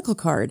got my medical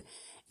card.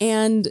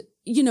 And,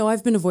 you know,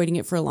 I've been avoiding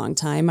it for a long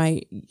time.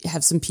 I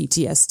have some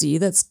PTSD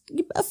that's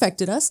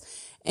affected us.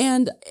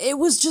 And it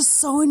was just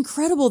so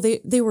incredible.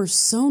 They were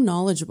so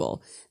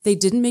knowledgeable. They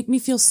didn't make me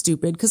feel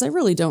stupid because I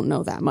really don't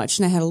know that much.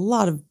 And I had a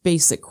lot of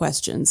basic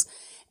questions.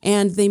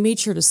 And they made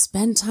sure to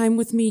spend time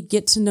with me,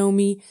 get to know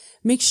me,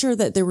 make sure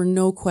that there were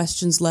no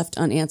questions left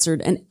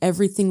unanswered, and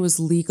everything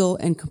was legal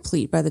and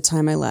complete by the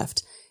time I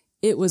left.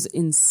 It was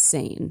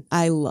insane.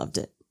 I loved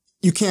it.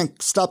 You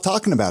can't stop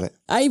talking about it.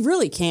 I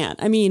really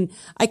can't. I mean,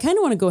 I kind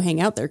of want to go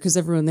hang out there because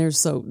everyone there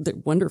is they're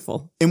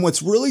wonderful. And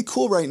what's really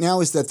cool right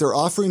now is that they're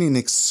offering an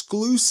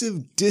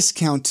exclusive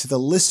discount to the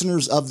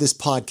listeners of this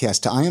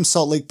podcast, to I Am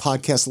Salt Lake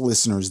podcast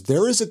listeners.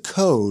 There is a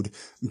code,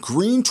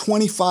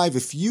 GREEN25.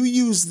 If you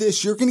use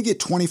this, you're going to get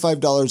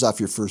 $25 off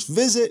your first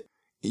visit.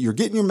 You're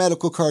getting your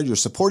medical card. You're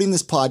supporting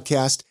this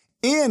podcast.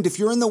 And if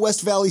you're in the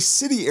West Valley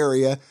City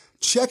area,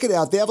 check it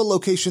out. They have a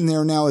location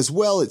there now as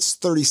well. It's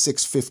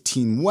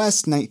 3615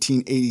 West,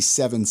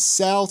 1987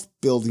 South,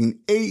 Building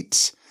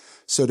 8.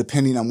 So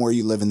depending on where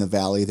you live in the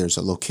valley, there's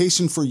a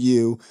location for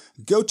you.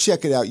 Go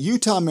check it out,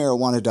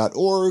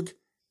 UtahMarijuana.org.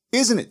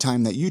 Isn't it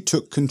time that you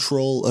took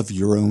control of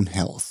your own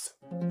health?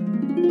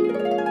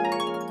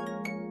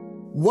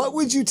 What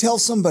would you tell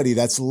somebody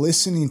that's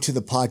listening to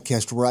the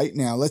podcast right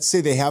now? Let's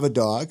say they have a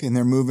dog and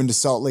they're moving to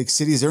Salt Lake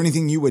City. Is there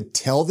anything you would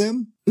tell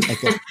them?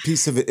 Like a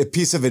piece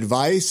of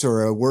advice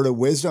or a word of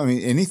wisdom? I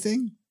mean,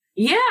 anything?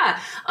 Yeah.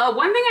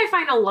 One thing I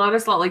find a lot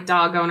of Salt Lake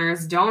dog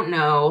owners don't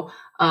know,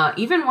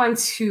 even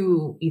ones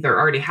who either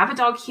already have a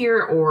dog here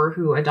or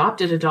who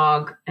adopted a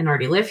dog and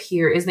already live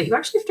here, is that you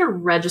actually have to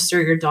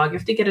register your dog. You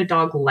have to get a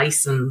dog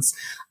license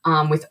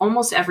with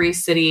almost every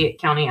city,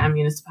 county, and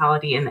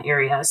municipality in the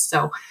area.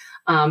 So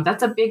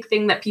that's a big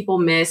thing that people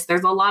miss.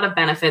 There's a lot of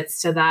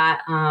benefits to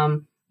that.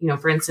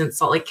 For instance,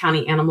 Salt Lake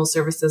County Animal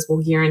Services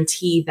will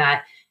guarantee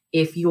that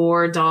if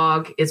your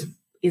dog is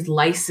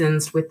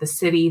licensed with the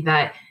city,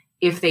 that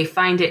if they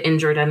find it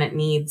injured and it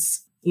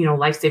needs,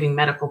 life-saving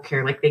medical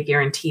care, like they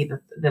guarantee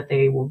that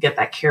they will get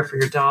that care for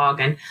your dog.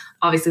 And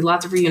obviously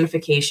lots of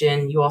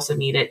reunification. You also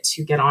need it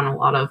to get on a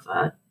lot of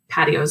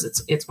patios.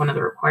 It's one of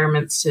the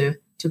requirements to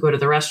go to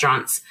the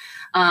restaurants.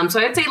 So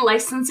I'd say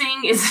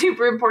licensing is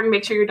super important.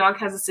 Make sure your dog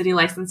has a city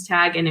license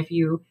tag. And if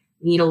you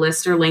need a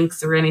list or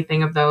links or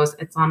anything of those,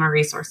 it's on our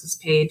resources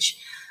page.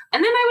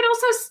 And then I would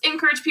also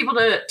encourage people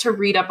to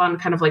read up on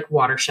kind of like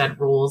watershed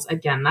rules.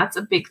 Again, that's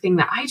a big thing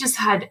that I just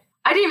had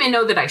I didn't even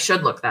know that I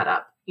should look that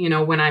up,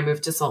 when I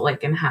moved to Salt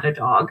Lake and had a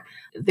dog.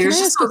 Can I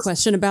ask a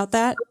question about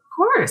that? Of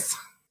course.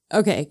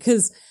 Okay,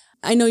 because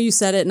I know you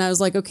said it and I was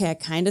like, okay, I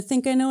kind of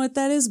think I know what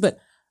that is, but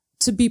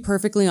to be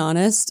perfectly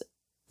honest,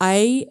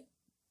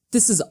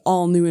 this is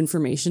all new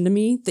information to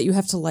me that you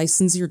have to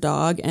license your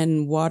dog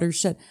and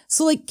watershed.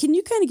 So like, can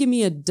you kind of give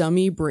me a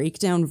dummy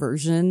breakdown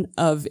version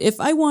of if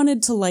I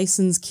wanted to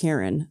license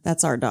Karen,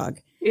 that's our dog,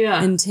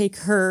 and take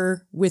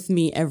her with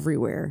me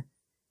everywhere?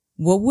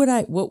 What would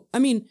I on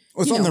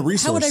the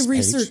resource how would I page.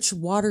 research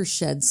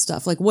watershed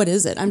stuff? Like, what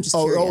is it? I'm just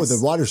curious. Oh,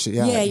 the watershed.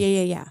 Yeah.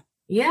 Yeah.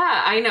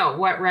 Yeah, I know.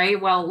 What, right?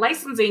 Well,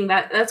 licensing,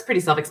 that's pretty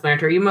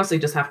self-explanatory. You mostly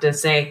just have to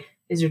say,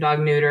 is your dog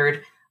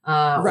neutered?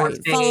 Right. Or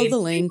spayed, Follow the things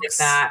links.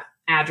 like that.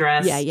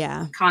 Address.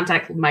 Yeah.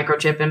 Contact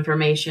microchip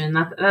information.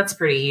 That's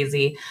pretty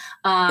easy.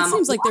 It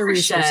seems like there are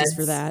resources watersheds,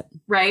 for that.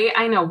 Right?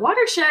 I know.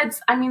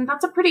 Watersheds,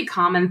 that's a pretty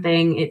common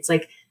thing. It's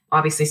like,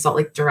 obviously Salt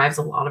Lake derives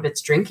a lot of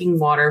its drinking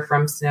water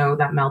from snow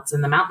that melts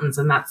in the mountains.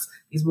 And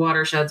these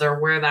watersheds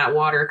are where that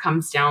water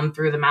comes down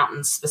through the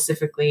mountains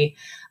specifically.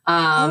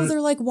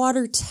 They're like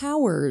water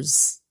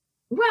towers.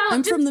 Well,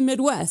 I'm from the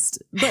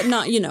Midwest, but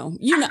not,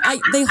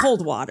 they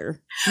hold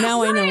water.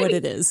 Now I know what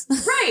it is.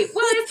 Right.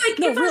 Well, it's like,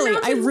 no, really,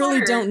 I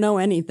really don't know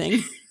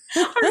anything.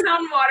 Our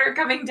mountain water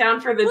coming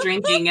down for the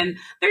drinking. And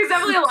there's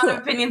definitely a lot of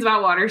opinions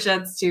about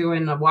watersheds too.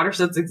 And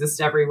watersheds exist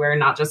everywhere,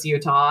 not just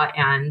Utah.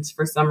 And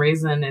for some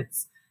reason,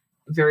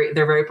 they're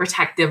very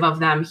protective of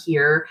them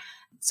here.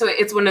 So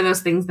it's one of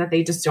those things that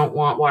they just don't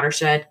want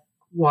watershed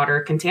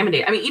water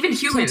contaminated. I mean, even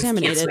humans can't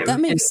swim that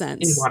makes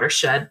sense. In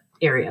watershed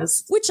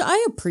areas. Which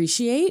I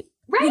appreciate.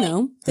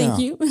 Right. Thank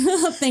you.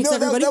 Thanks,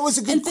 everybody. That was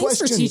a good question. And thanks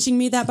for teaching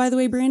me that, by the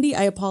way, Brandy.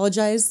 I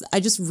apologize. I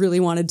just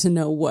really wanted to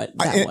know what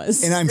that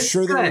was. And I'm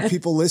sure there were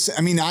people listening.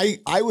 I mean, I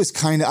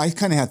kind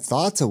of had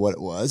thoughts of what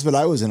it was, but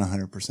I wasn't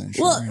 100%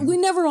 sure. Well, we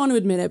never want to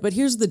admit it, but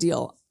here's the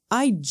deal.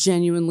 I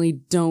genuinely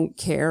don't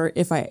care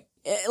if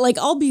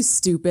I'll be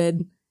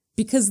stupid.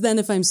 Because then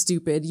if I'm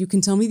stupid, you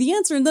can tell me the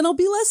answer and then I'll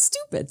be less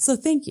stupid. So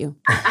thank you.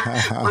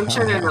 I'm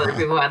sure there's other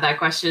people who had that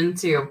question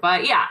too.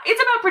 But yeah,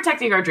 it's about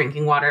protecting our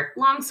drinking water.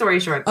 Long story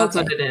short, that's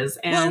what it is.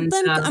 And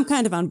well, then I'm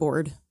kind of on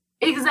board.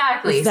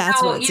 Exactly.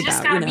 So you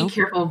just got to be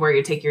careful of where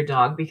you take your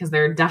dog because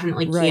there are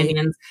definitely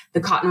canyons.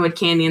 The Cottonwood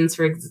Canyons,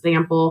 for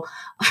example.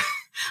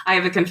 I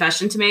have a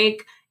confession to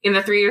make. In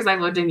the 3 years I've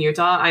lived in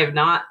Utah, I have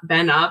not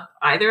been up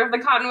either of the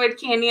Cottonwood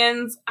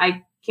Canyons.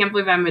 I can't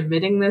believe I'm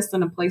admitting this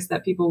in a place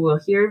that people will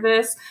hear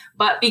this,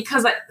 but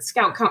because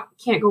Scout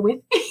can't go with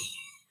me.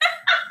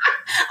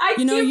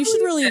 You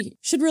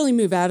should really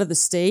move out of the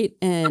state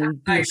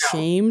and be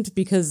ashamed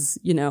because,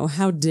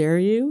 how dare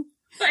you?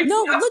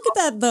 No, look at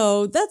that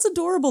though. That's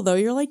adorable though.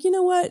 You're like, you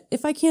know what?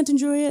 If I can't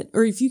enjoy it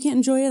or if you can't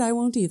enjoy it, I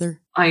won't either.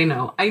 I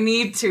know. I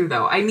need to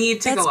though. I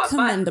need to go up.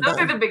 But those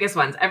are the biggest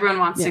ones. Everyone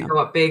wants to go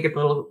up big at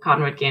Little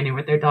Cottonwood Canyon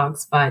with their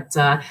dogs, but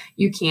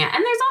you can't.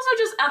 And there's also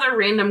just other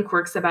random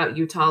quirks about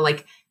Utah,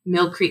 like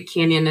Mill Creek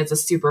Canyon is a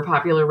super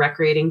popular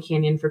recreating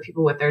canyon for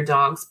people with their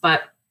dogs,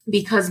 but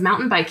because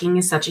mountain biking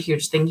is such a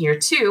huge thing here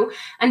too,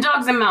 and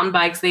dogs and mountain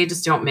bikes, they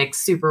just don't mix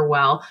super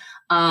well.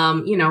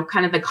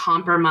 Kind of the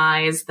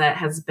compromise that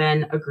has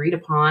been agreed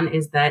upon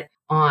is that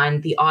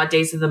on the odd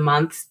days of the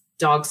month,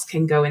 dogs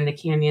can go in the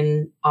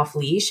canyon off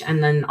leash.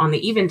 And then on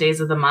the even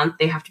days of the month,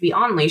 they have to be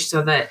on leash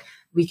so that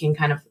we can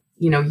kind of,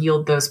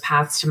 yield those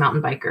paths to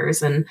mountain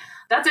bikers. And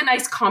that's a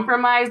nice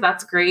compromise.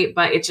 That's great.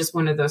 But it's just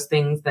one of those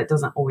things that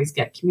doesn't always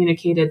get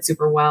communicated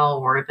super well,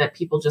 or that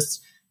people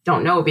just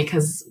don't know,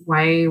 because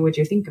why would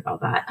you think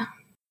about that?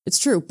 It's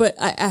true. But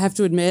I have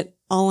to admit,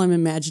 all I'm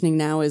imagining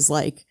now is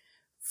like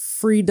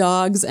free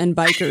dogs and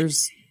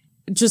bikers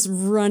just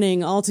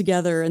running all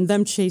together and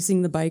them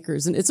chasing the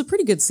bikers. And it's a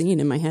pretty good scene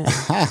in my head.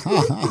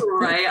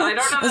 Right. I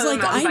don't know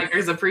that mountain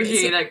bikers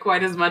appreciate it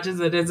quite as much as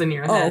it is in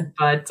your head.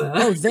 But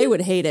they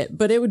would hate it,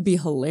 but it would be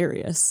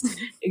hilarious.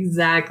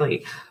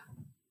 Exactly.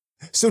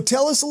 So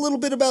tell us a little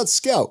bit about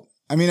Scout.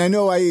 I mean, I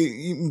know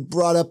I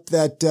brought up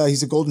that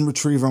he's a golden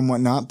retriever and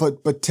whatnot,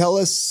 but tell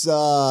us,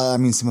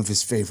 some of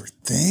his favorite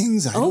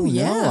things. I don't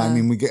know. I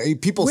mean,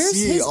 people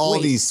see all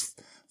these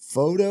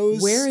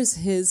photos. Where is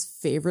his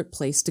favorite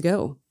place to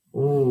go?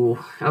 Ooh,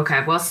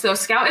 okay. Well, so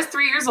Scout is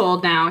 3 years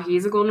old now.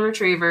 He's a golden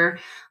retriever,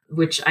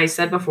 which I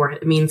said before,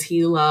 it means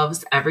he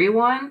loves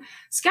everyone.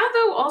 Scout,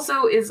 though,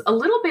 also is a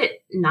little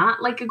bit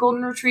not like a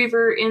golden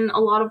retriever in a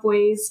lot of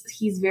ways.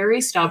 He's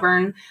very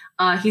stubborn.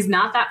 He's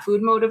not that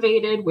food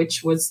motivated,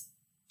 which was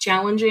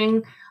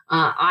challenging.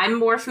 I'm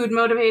more food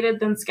motivated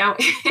than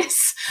Scout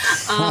is.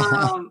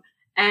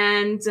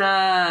 And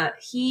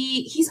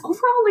he's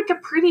overall like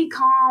a pretty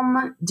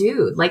calm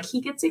dude. Like,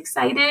 he gets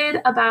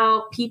excited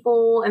about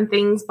people and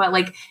things, but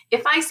like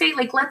if I say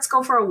like let's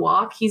go for a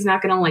walk, he's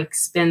not gonna like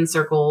spin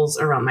circles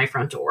around my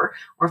front door.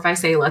 Or if I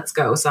say let's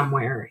go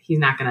somewhere, he's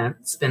not gonna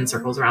spin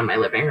circles around my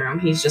living room.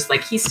 He's just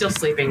like, he's still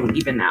sleeping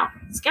even now.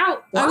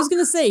 Scout. I was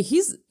gonna say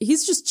he's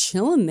just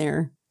chilling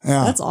there.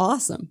 Yeah. That's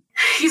awesome.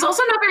 He's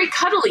also not very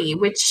cuddly,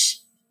 which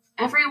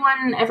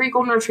every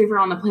golden retriever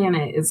on the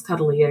planet is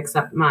cuddly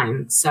except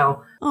mine.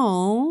 So,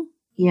 oh,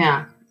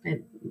 yeah,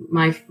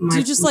 Do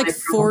you just like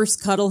force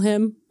cuddle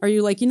him? Are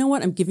you like, you know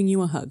what? I'm giving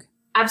you a hug.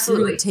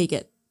 Absolutely. Take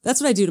it. That's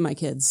what I do to my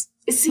kids.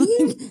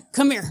 See?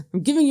 Come here.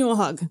 I'm giving you a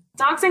hug.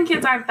 Dogs and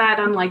kids aren't that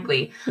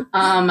unlikely.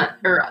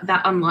 Or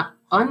that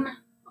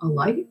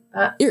unlike.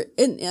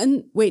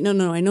 And wait,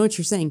 no. I know what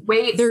you're saying.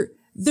 Wait.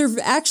 They're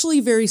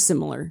actually very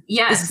similar.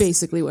 Yes. Is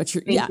basically what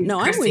you're. Thank you, no,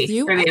 Chrissy, I'm with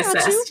you. for the I got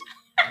assist.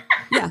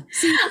 you. Yeah.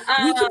 See,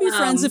 we can be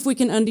friends if we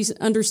can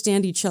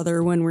understand each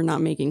other when we're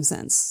not making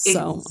sense.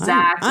 So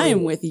Exactly. I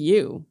am with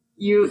you.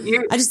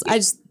 You I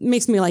just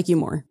makes me like you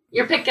more.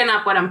 You're picking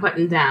up what I'm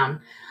putting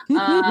down.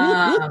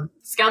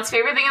 Scout's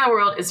favorite thing in the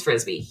world is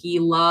Frisbee. He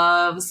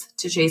loves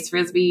to chase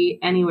Frisbee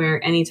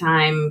anywhere,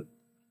 anytime,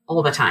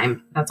 all the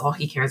time. That's all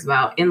he cares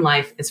about in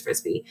life is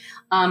Frisbee.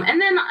 And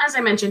then, as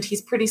I mentioned,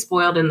 he's pretty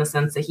spoiled in the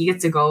sense that he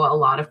gets to go a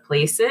lot of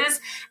places.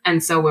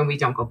 And so when we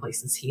don't go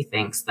places, he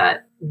thinks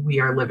that we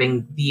are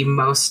living the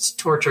most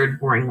tortured,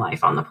 boring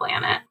life on the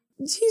planet.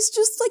 He's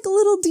just like a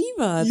little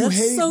diva. You That's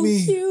hate so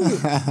me.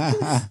 cute.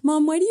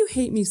 Mom, why do you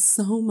hate me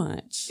so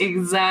much?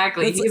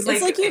 Exactly. It's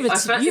like you have a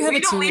especially if we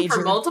don't leave for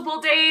teenager. multiple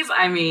days.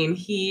 I mean,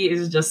 he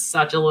is just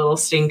such a little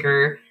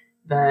stinker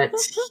that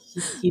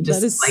he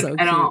just That is like, so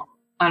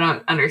I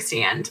don't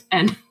understand.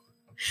 And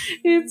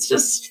it's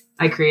just,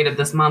 I created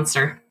this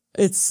monster.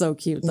 It's so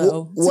cute,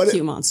 though. It's a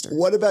cute monster.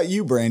 What about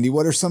you, Brandy?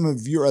 What are some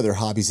of your other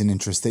hobbies and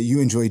interests that you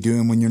enjoy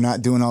doing when you're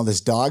not doing all this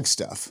dog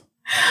stuff?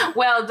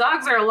 Well,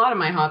 dogs are a lot of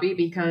my hobby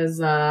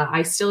because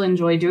I still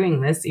enjoy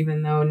doing this,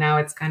 even though now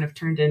it's kind of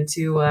turned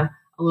into a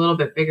little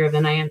bit bigger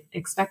than I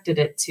expected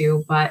it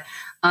to. But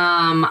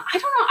I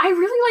don't know. I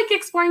really like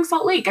exploring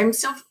Salt Lake. I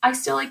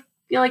still like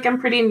feel like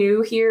I'm pretty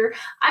new here.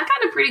 I've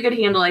got a pretty good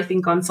handle, I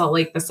think, on Salt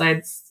Lake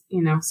besides,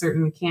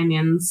 certain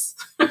canyons.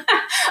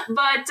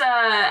 But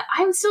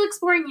I'm still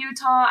exploring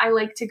Utah. I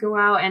like to go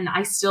out and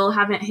I still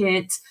haven't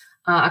hit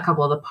a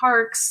couple of the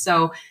parks.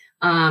 So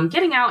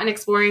getting out and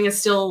exploring is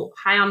still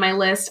high on my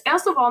list. I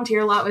also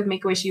volunteer a lot with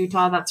Make-A-Wish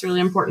Utah. That's really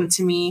important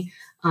to me.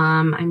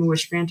 I'm a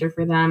wish granter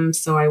for them.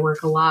 So I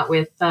work a lot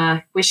with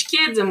Wish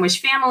kids and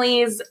Wish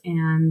families.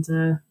 And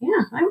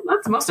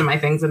that's most of my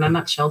things in a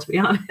nutshell, to be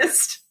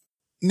honest.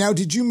 Now,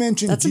 did you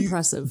mention... That's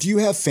impressive. Do you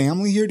have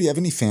family here? Do you have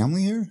any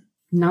family here?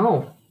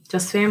 No,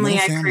 just family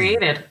No I family.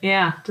 created.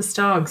 Yeah, just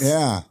dogs.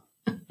 Yeah.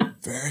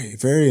 Very,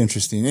 very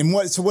interesting. And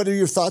what are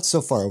your thoughts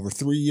so far over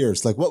 3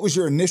 years? Like, what was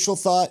your initial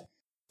thought?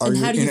 And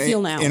how do you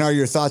feel now? And are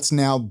your thoughts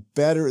now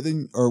better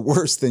than or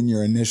worse than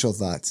your initial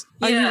thoughts?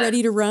 Are you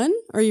ready to run?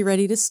 Or are you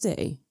ready to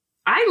stay?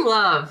 I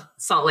love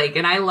Salt Lake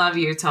and I love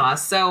Utah.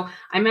 So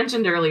I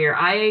mentioned earlier,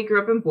 I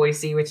grew up in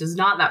Boise, which is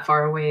not that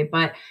far away.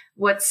 But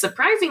what's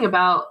surprising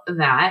about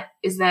that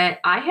is that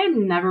I had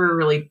never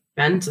really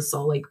been to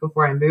Salt Lake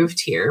before I moved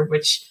here,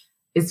 which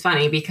is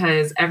funny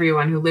because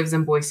everyone who lives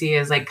in Boise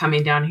is like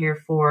coming down here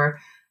for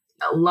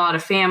a lot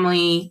of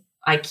family,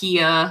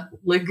 IKEA,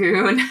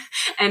 Lagoon,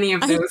 any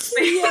of those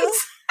things.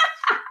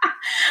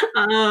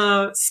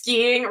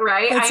 Skiing,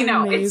 right? That's I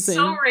know. amazing. It's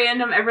so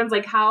random. Everyone's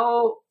like,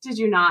 how did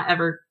you not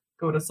ever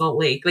go to Salt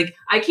Lake? Like,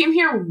 I came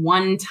here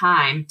one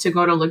time to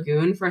go to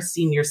Lagoon for a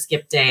senior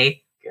skip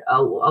day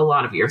a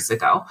lot of years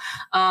ago.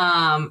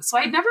 So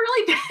I'd never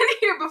really been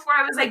here before.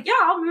 I was like, yeah,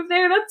 I'll move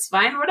there. That's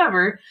fine,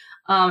 whatever.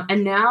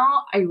 And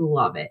now I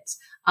love it.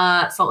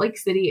 Salt Lake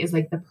City is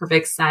like the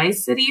perfect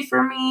size city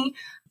for me.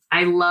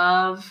 I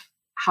love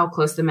how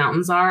close the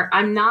mountains are.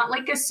 I'm not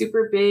like a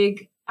super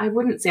big, I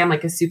wouldn't say I'm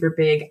like a super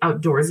big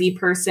outdoorsy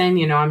person.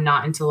 I'm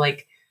not into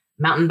like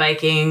mountain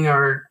biking,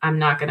 or I'm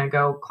not going to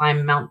go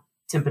climb Mount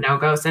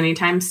Timpanogos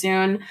anytime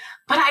soon,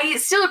 but I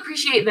still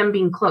appreciate them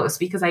being close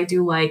because I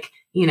do like,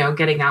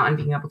 getting out and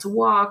being able to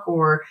walk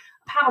or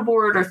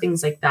paddleboard or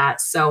things like that.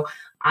 So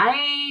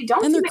I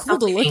don't And see they're cool myself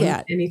to look leaving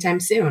at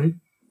anytime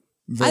soon.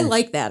 I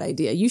like that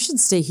idea. You should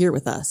stay here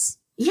with us.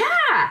 Yeah,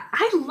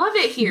 I love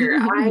it here.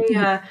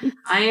 I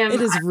am.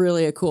 It is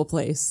really a cool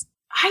place.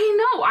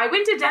 I know. I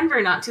went to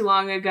Denver not too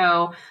long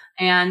ago,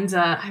 and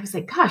I was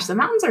like, gosh, the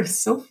mountains are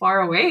so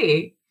far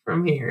away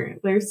from here.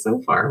 They're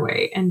so far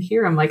away. And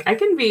here I'm like, I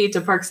can be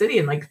to Park City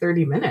in like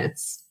 30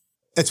 minutes.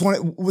 It's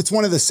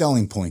one of the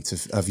selling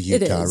points of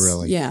Utah,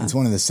 really. Yeah. It's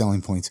one of the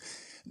selling points.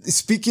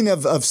 Speaking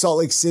of Salt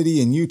Lake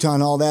City and Utah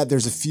and all that,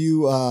 there's a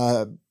few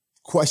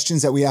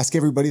questions that we ask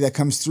everybody that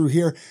comes through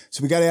here.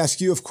 So we got to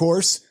ask you, of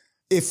course,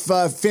 if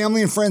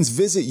family and friends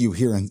visit you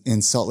here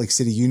in Salt Lake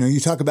City, you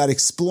talk about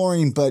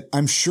exploring, but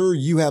I'm sure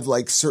you have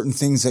like certain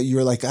things that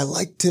you're like, I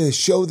like to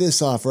show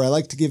this off, or I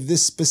like to give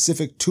this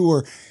specific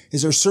tour.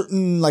 Is there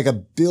certain like a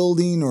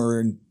building or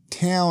a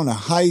town, a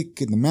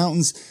hike in the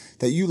mountains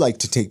that you like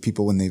to take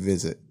people when they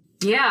visit?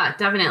 Yeah,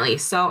 definitely.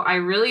 So I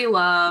really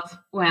love,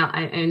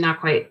 I'm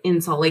not quite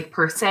in Salt Lake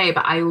per se,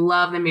 but I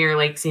love the Mirror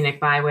Lake Scenic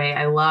Byway.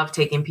 I love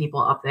taking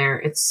people up there.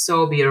 It's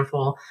so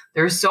beautiful.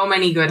 There's so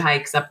many good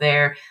hikes up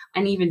there.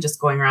 And even just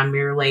going around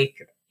Mirror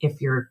Lake,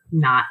 if you're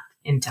not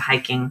into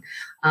hiking.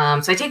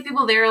 So I take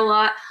people there a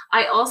lot.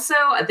 I also,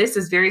 this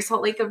is very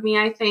Salt Lake of me,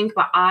 I think,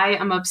 but I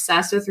am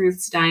obsessed with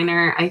Ruth's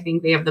Diner. I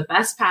think they have the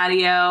best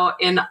patio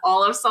in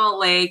all of Salt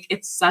Lake.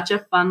 It's such a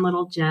fun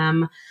little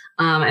gem.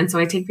 And so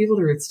I take people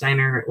to Ruth's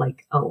Diner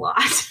like a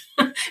lot.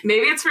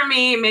 Maybe it's for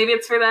me, maybe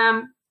it's for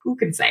them. Who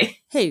can say?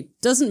 Hey,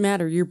 doesn't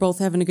matter. You're both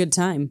having a good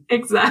time.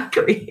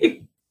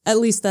 Exactly. At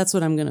least that's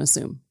what I'm going to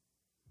assume.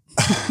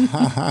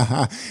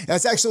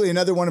 That's actually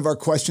another one of our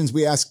questions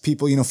we ask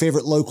people,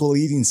 favorite local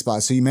eating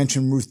spots. So you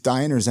mentioned Ruth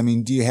Diners. I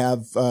mean, do you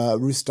have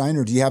Ruth's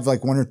Diner? Do you have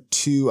like one or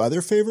two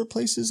other favorite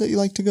places that you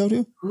like to go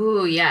to?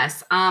 Ooh,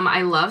 yes.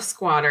 I love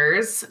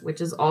Squatters,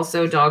 which is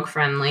also dog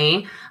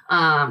friendly.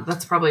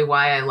 That's probably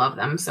why I love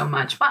them so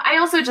much. But I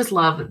also just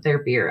love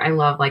their beer. I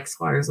love like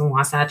Squatters and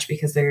Wasatch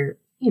because they're,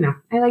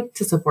 I like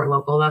to support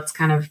local. That's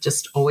kind of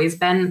just always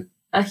been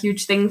a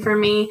huge thing for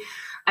me.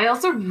 I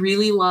also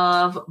really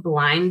love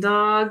Blind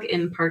Dog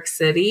in Park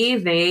City.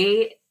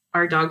 They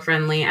are dog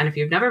friendly. And if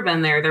you've never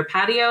been there, their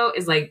patio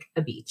is like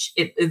a beach.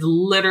 It is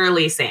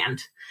literally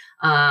sand.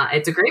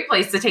 It's a great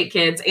place to take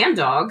kids and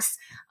dogs.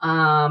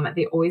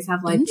 They always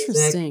have live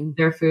music.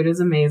 Their food is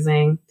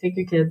amazing. Take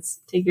your kids,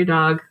 take your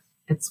dog.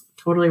 It's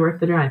totally worth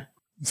the drive.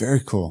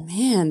 Very cool.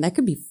 Man, that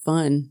could be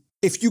fun.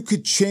 If you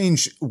could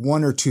change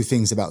one or two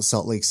things about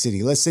Salt Lake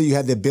City, let's say you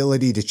had the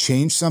ability to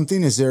change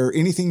something, is there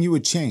anything you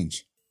would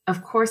change?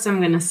 Of course, I'm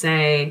going to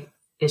say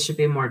it should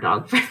be more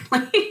dog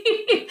friendly.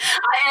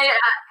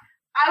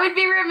 I would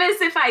be remiss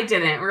if I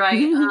didn't,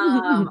 right?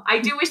 I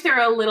do wish there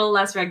were a little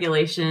less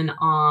regulation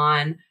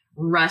on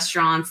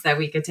restaurants that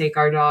we could take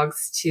our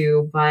dogs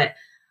to, but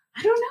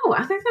I don't know.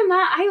 Other than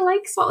that, I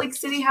like Salt Lake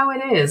City how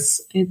it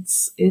is.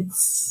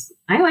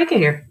 I like it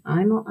here.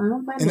 I don't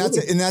find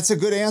it. And that's a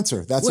good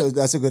answer. That's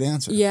a good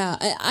answer. Yeah,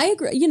 I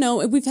agree.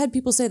 We've had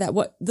people say that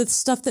the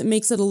stuff that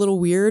makes it a little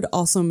weird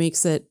also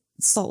makes it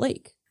Salt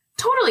Lake.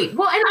 Totally.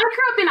 Well, and I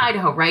grew up in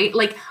Idaho, right?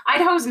 Like,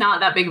 Idaho's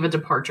not that big of a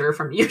departure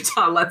from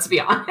Utah, let's be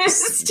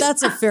honest.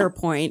 That's a fair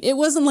point. It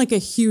wasn't like a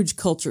huge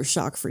culture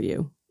shock for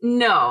you.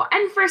 No.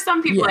 And for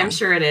some people, I'm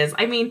sure it is.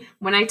 I mean,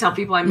 when I tell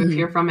people I moved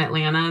here from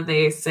Atlanta,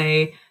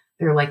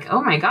 they're like,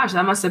 oh my gosh,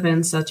 that must have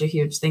been such a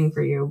huge thing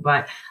for you.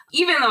 But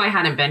even though I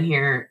hadn't been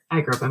here,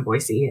 I grew up in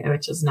Boise,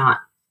 which is not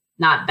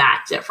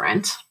that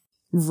different.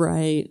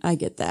 Right. I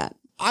get that.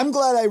 I'm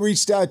glad I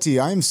reached out to you.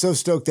 I'm so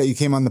stoked that you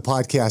came on the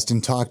podcast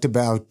and talked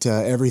about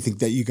everything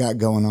that you got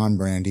going on,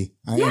 Brandy.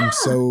 I am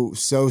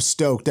so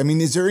stoked. I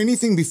mean, is there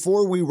anything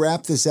before we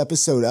wrap this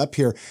episode up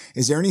here?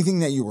 Is there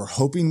anything that you were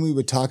hoping we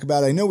would talk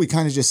about? I know we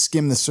kind of just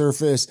skimmed the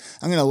surface.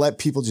 I'm going to let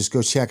people just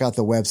go check out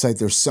the website.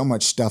 There's so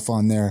much stuff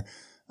on there,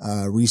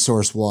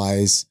 resource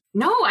wise.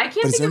 No, I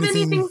can't think of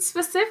anything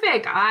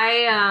specific.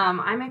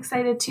 I'm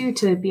excited too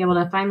to be able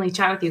to finally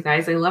chat with you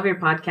guys. I love your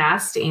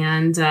podcast,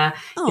 and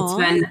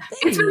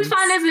it's been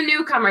fun as a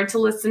newcomer to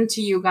listen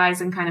to you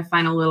guys and kind of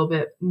find a little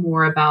bit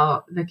more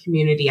about the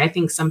community. I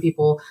think some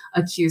people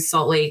accuse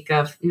Salt Lake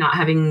of not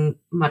having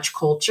much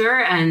culture,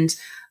 and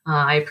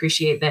I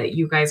appreciate that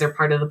you guys are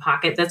part of the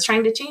pocket that's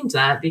trying to change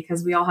that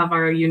because we all have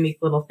our unique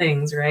little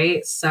things,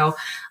 right? So,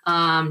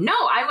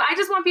 I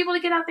just want people to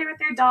get out there with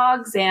their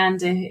dogs.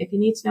 And if you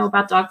need to know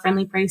about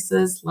dog-friendly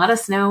places, let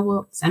us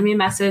know. Send me a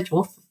message.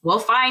 We'll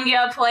find you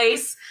a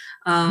place.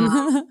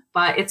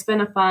 But it's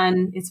been a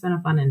fun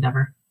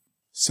endeavor.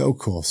 So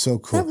cool. So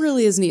cool. That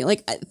really is neat.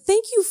 Like,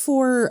 thanks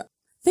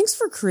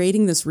for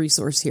creating this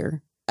resource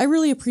here. I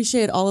really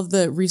appreciate all of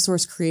the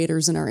resource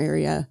creators in our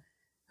area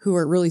who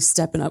are really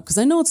stepping up, because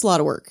I know it's a lot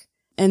of work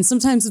and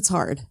sometimes it's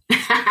hard.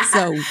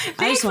 So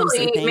I just want to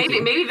say thank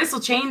you. Maybe this will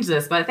change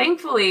this, but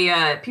thankfully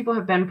people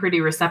have been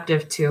pretty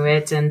receptive to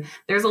it. And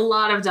there's a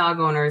lot of dog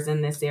owners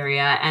in this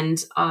area, and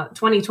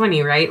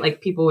 2020, right?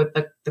 Like people with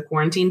the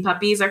quarantine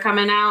puppies are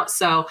coming out.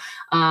 So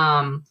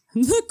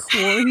the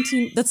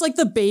quarantine, that's like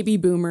the baby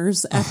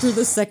boomers after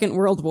the Second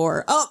World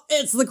War. Oh,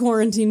 it's the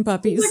quarantine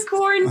puppies. The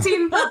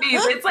quarantine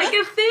puppies. It's like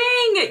a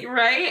thing,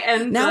 right?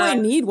 And now I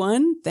need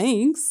one.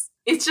 Thanks.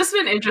 It's just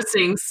been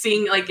interesting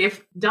seeing, like,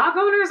 if dog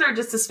owners are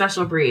just a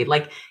special breed,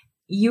 like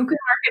you can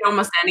market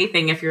almost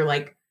anything if you're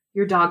like,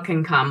 your dog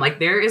can come. Like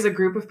there is a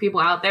group of people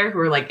out there who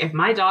are like, if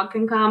my dog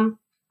can come,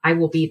 I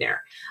will be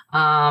there.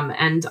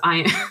 And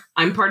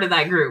I'm part of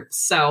that group.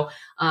 So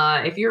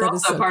if you're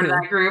also part of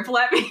that group,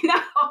 let me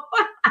know.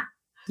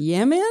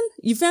 Yeah, man.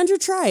 You found your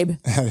tribe.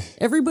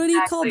 Everybody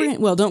call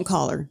Brand. Well, don't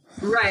call her.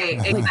 Right.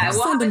 Exactly.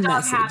 We'll have a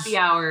dog happy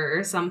hour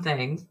or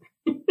something.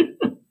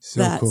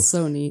 That's cool.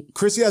 So neat.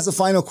 Chrissy has a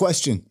final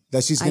question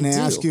that she's going to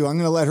ask you. I'm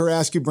going to let her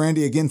ask you,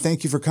 Brandy. Again,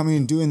 thank you for coming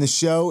and doing the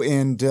show.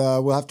 And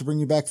we'll have to bring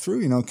you back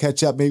through,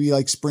 catch up maybe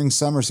like spring,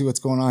 summer, see what's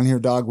going on here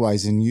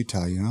dog-wise in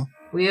Utah,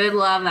 We would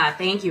love that.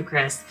 Thank you,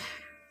 Chris.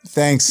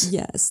 Thanks.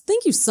 Yes.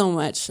 Thank you so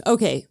much.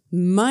 Okay.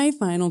 My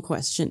final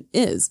question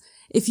is,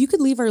 if you could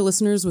leave our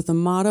listeners with a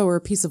motto or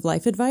a piece of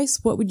life advice,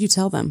 what would you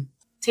tell them?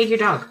 Take your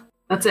dog.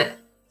 That's it.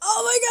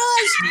 Oh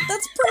my gosh,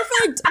 that's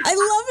perfect. I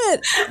love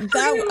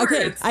it.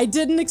 Okay, I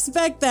didn't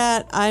expect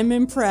that. I'm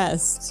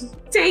impressed.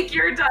 Take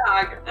your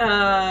dog.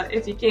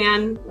 If you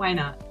can, why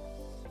not?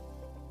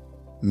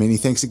 Many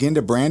thanks again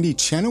to Brandy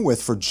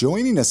Chenoweth for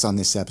joining us on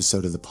this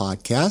episode of the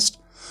podcast.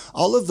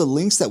 All of the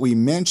links that we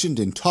mentioned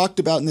and talked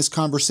about in this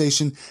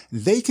conversation,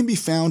 they can be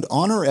found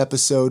on our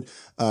episode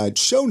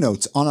show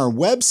notes on our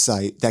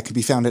website that can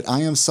be found at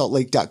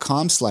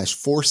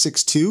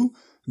iamsaltlake.com/462.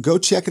 Go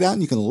check it out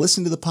and you can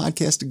listen to the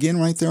podcast again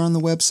right there on the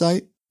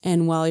website.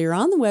 And while you're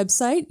on the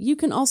website, you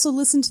can also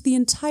listen to the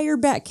entire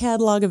back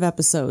catalog of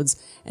episodes.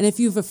 And if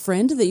you have a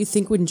friend that you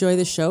think would enjoy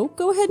the show,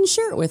 go ahead and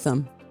share it with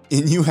them.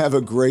 And you have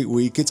a great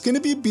week. It's going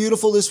to be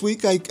beautiful this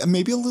week.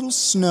 Maybe a little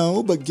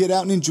snow, but get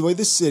out and enjoy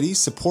the city.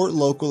 Support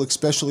local,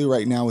 especially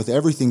right now with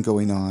everything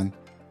going on.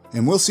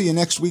 And we'll see you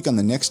next week on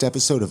the next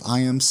episode of I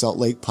Am Salt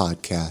Lake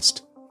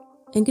Podcast.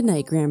 And good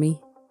night, Grammy.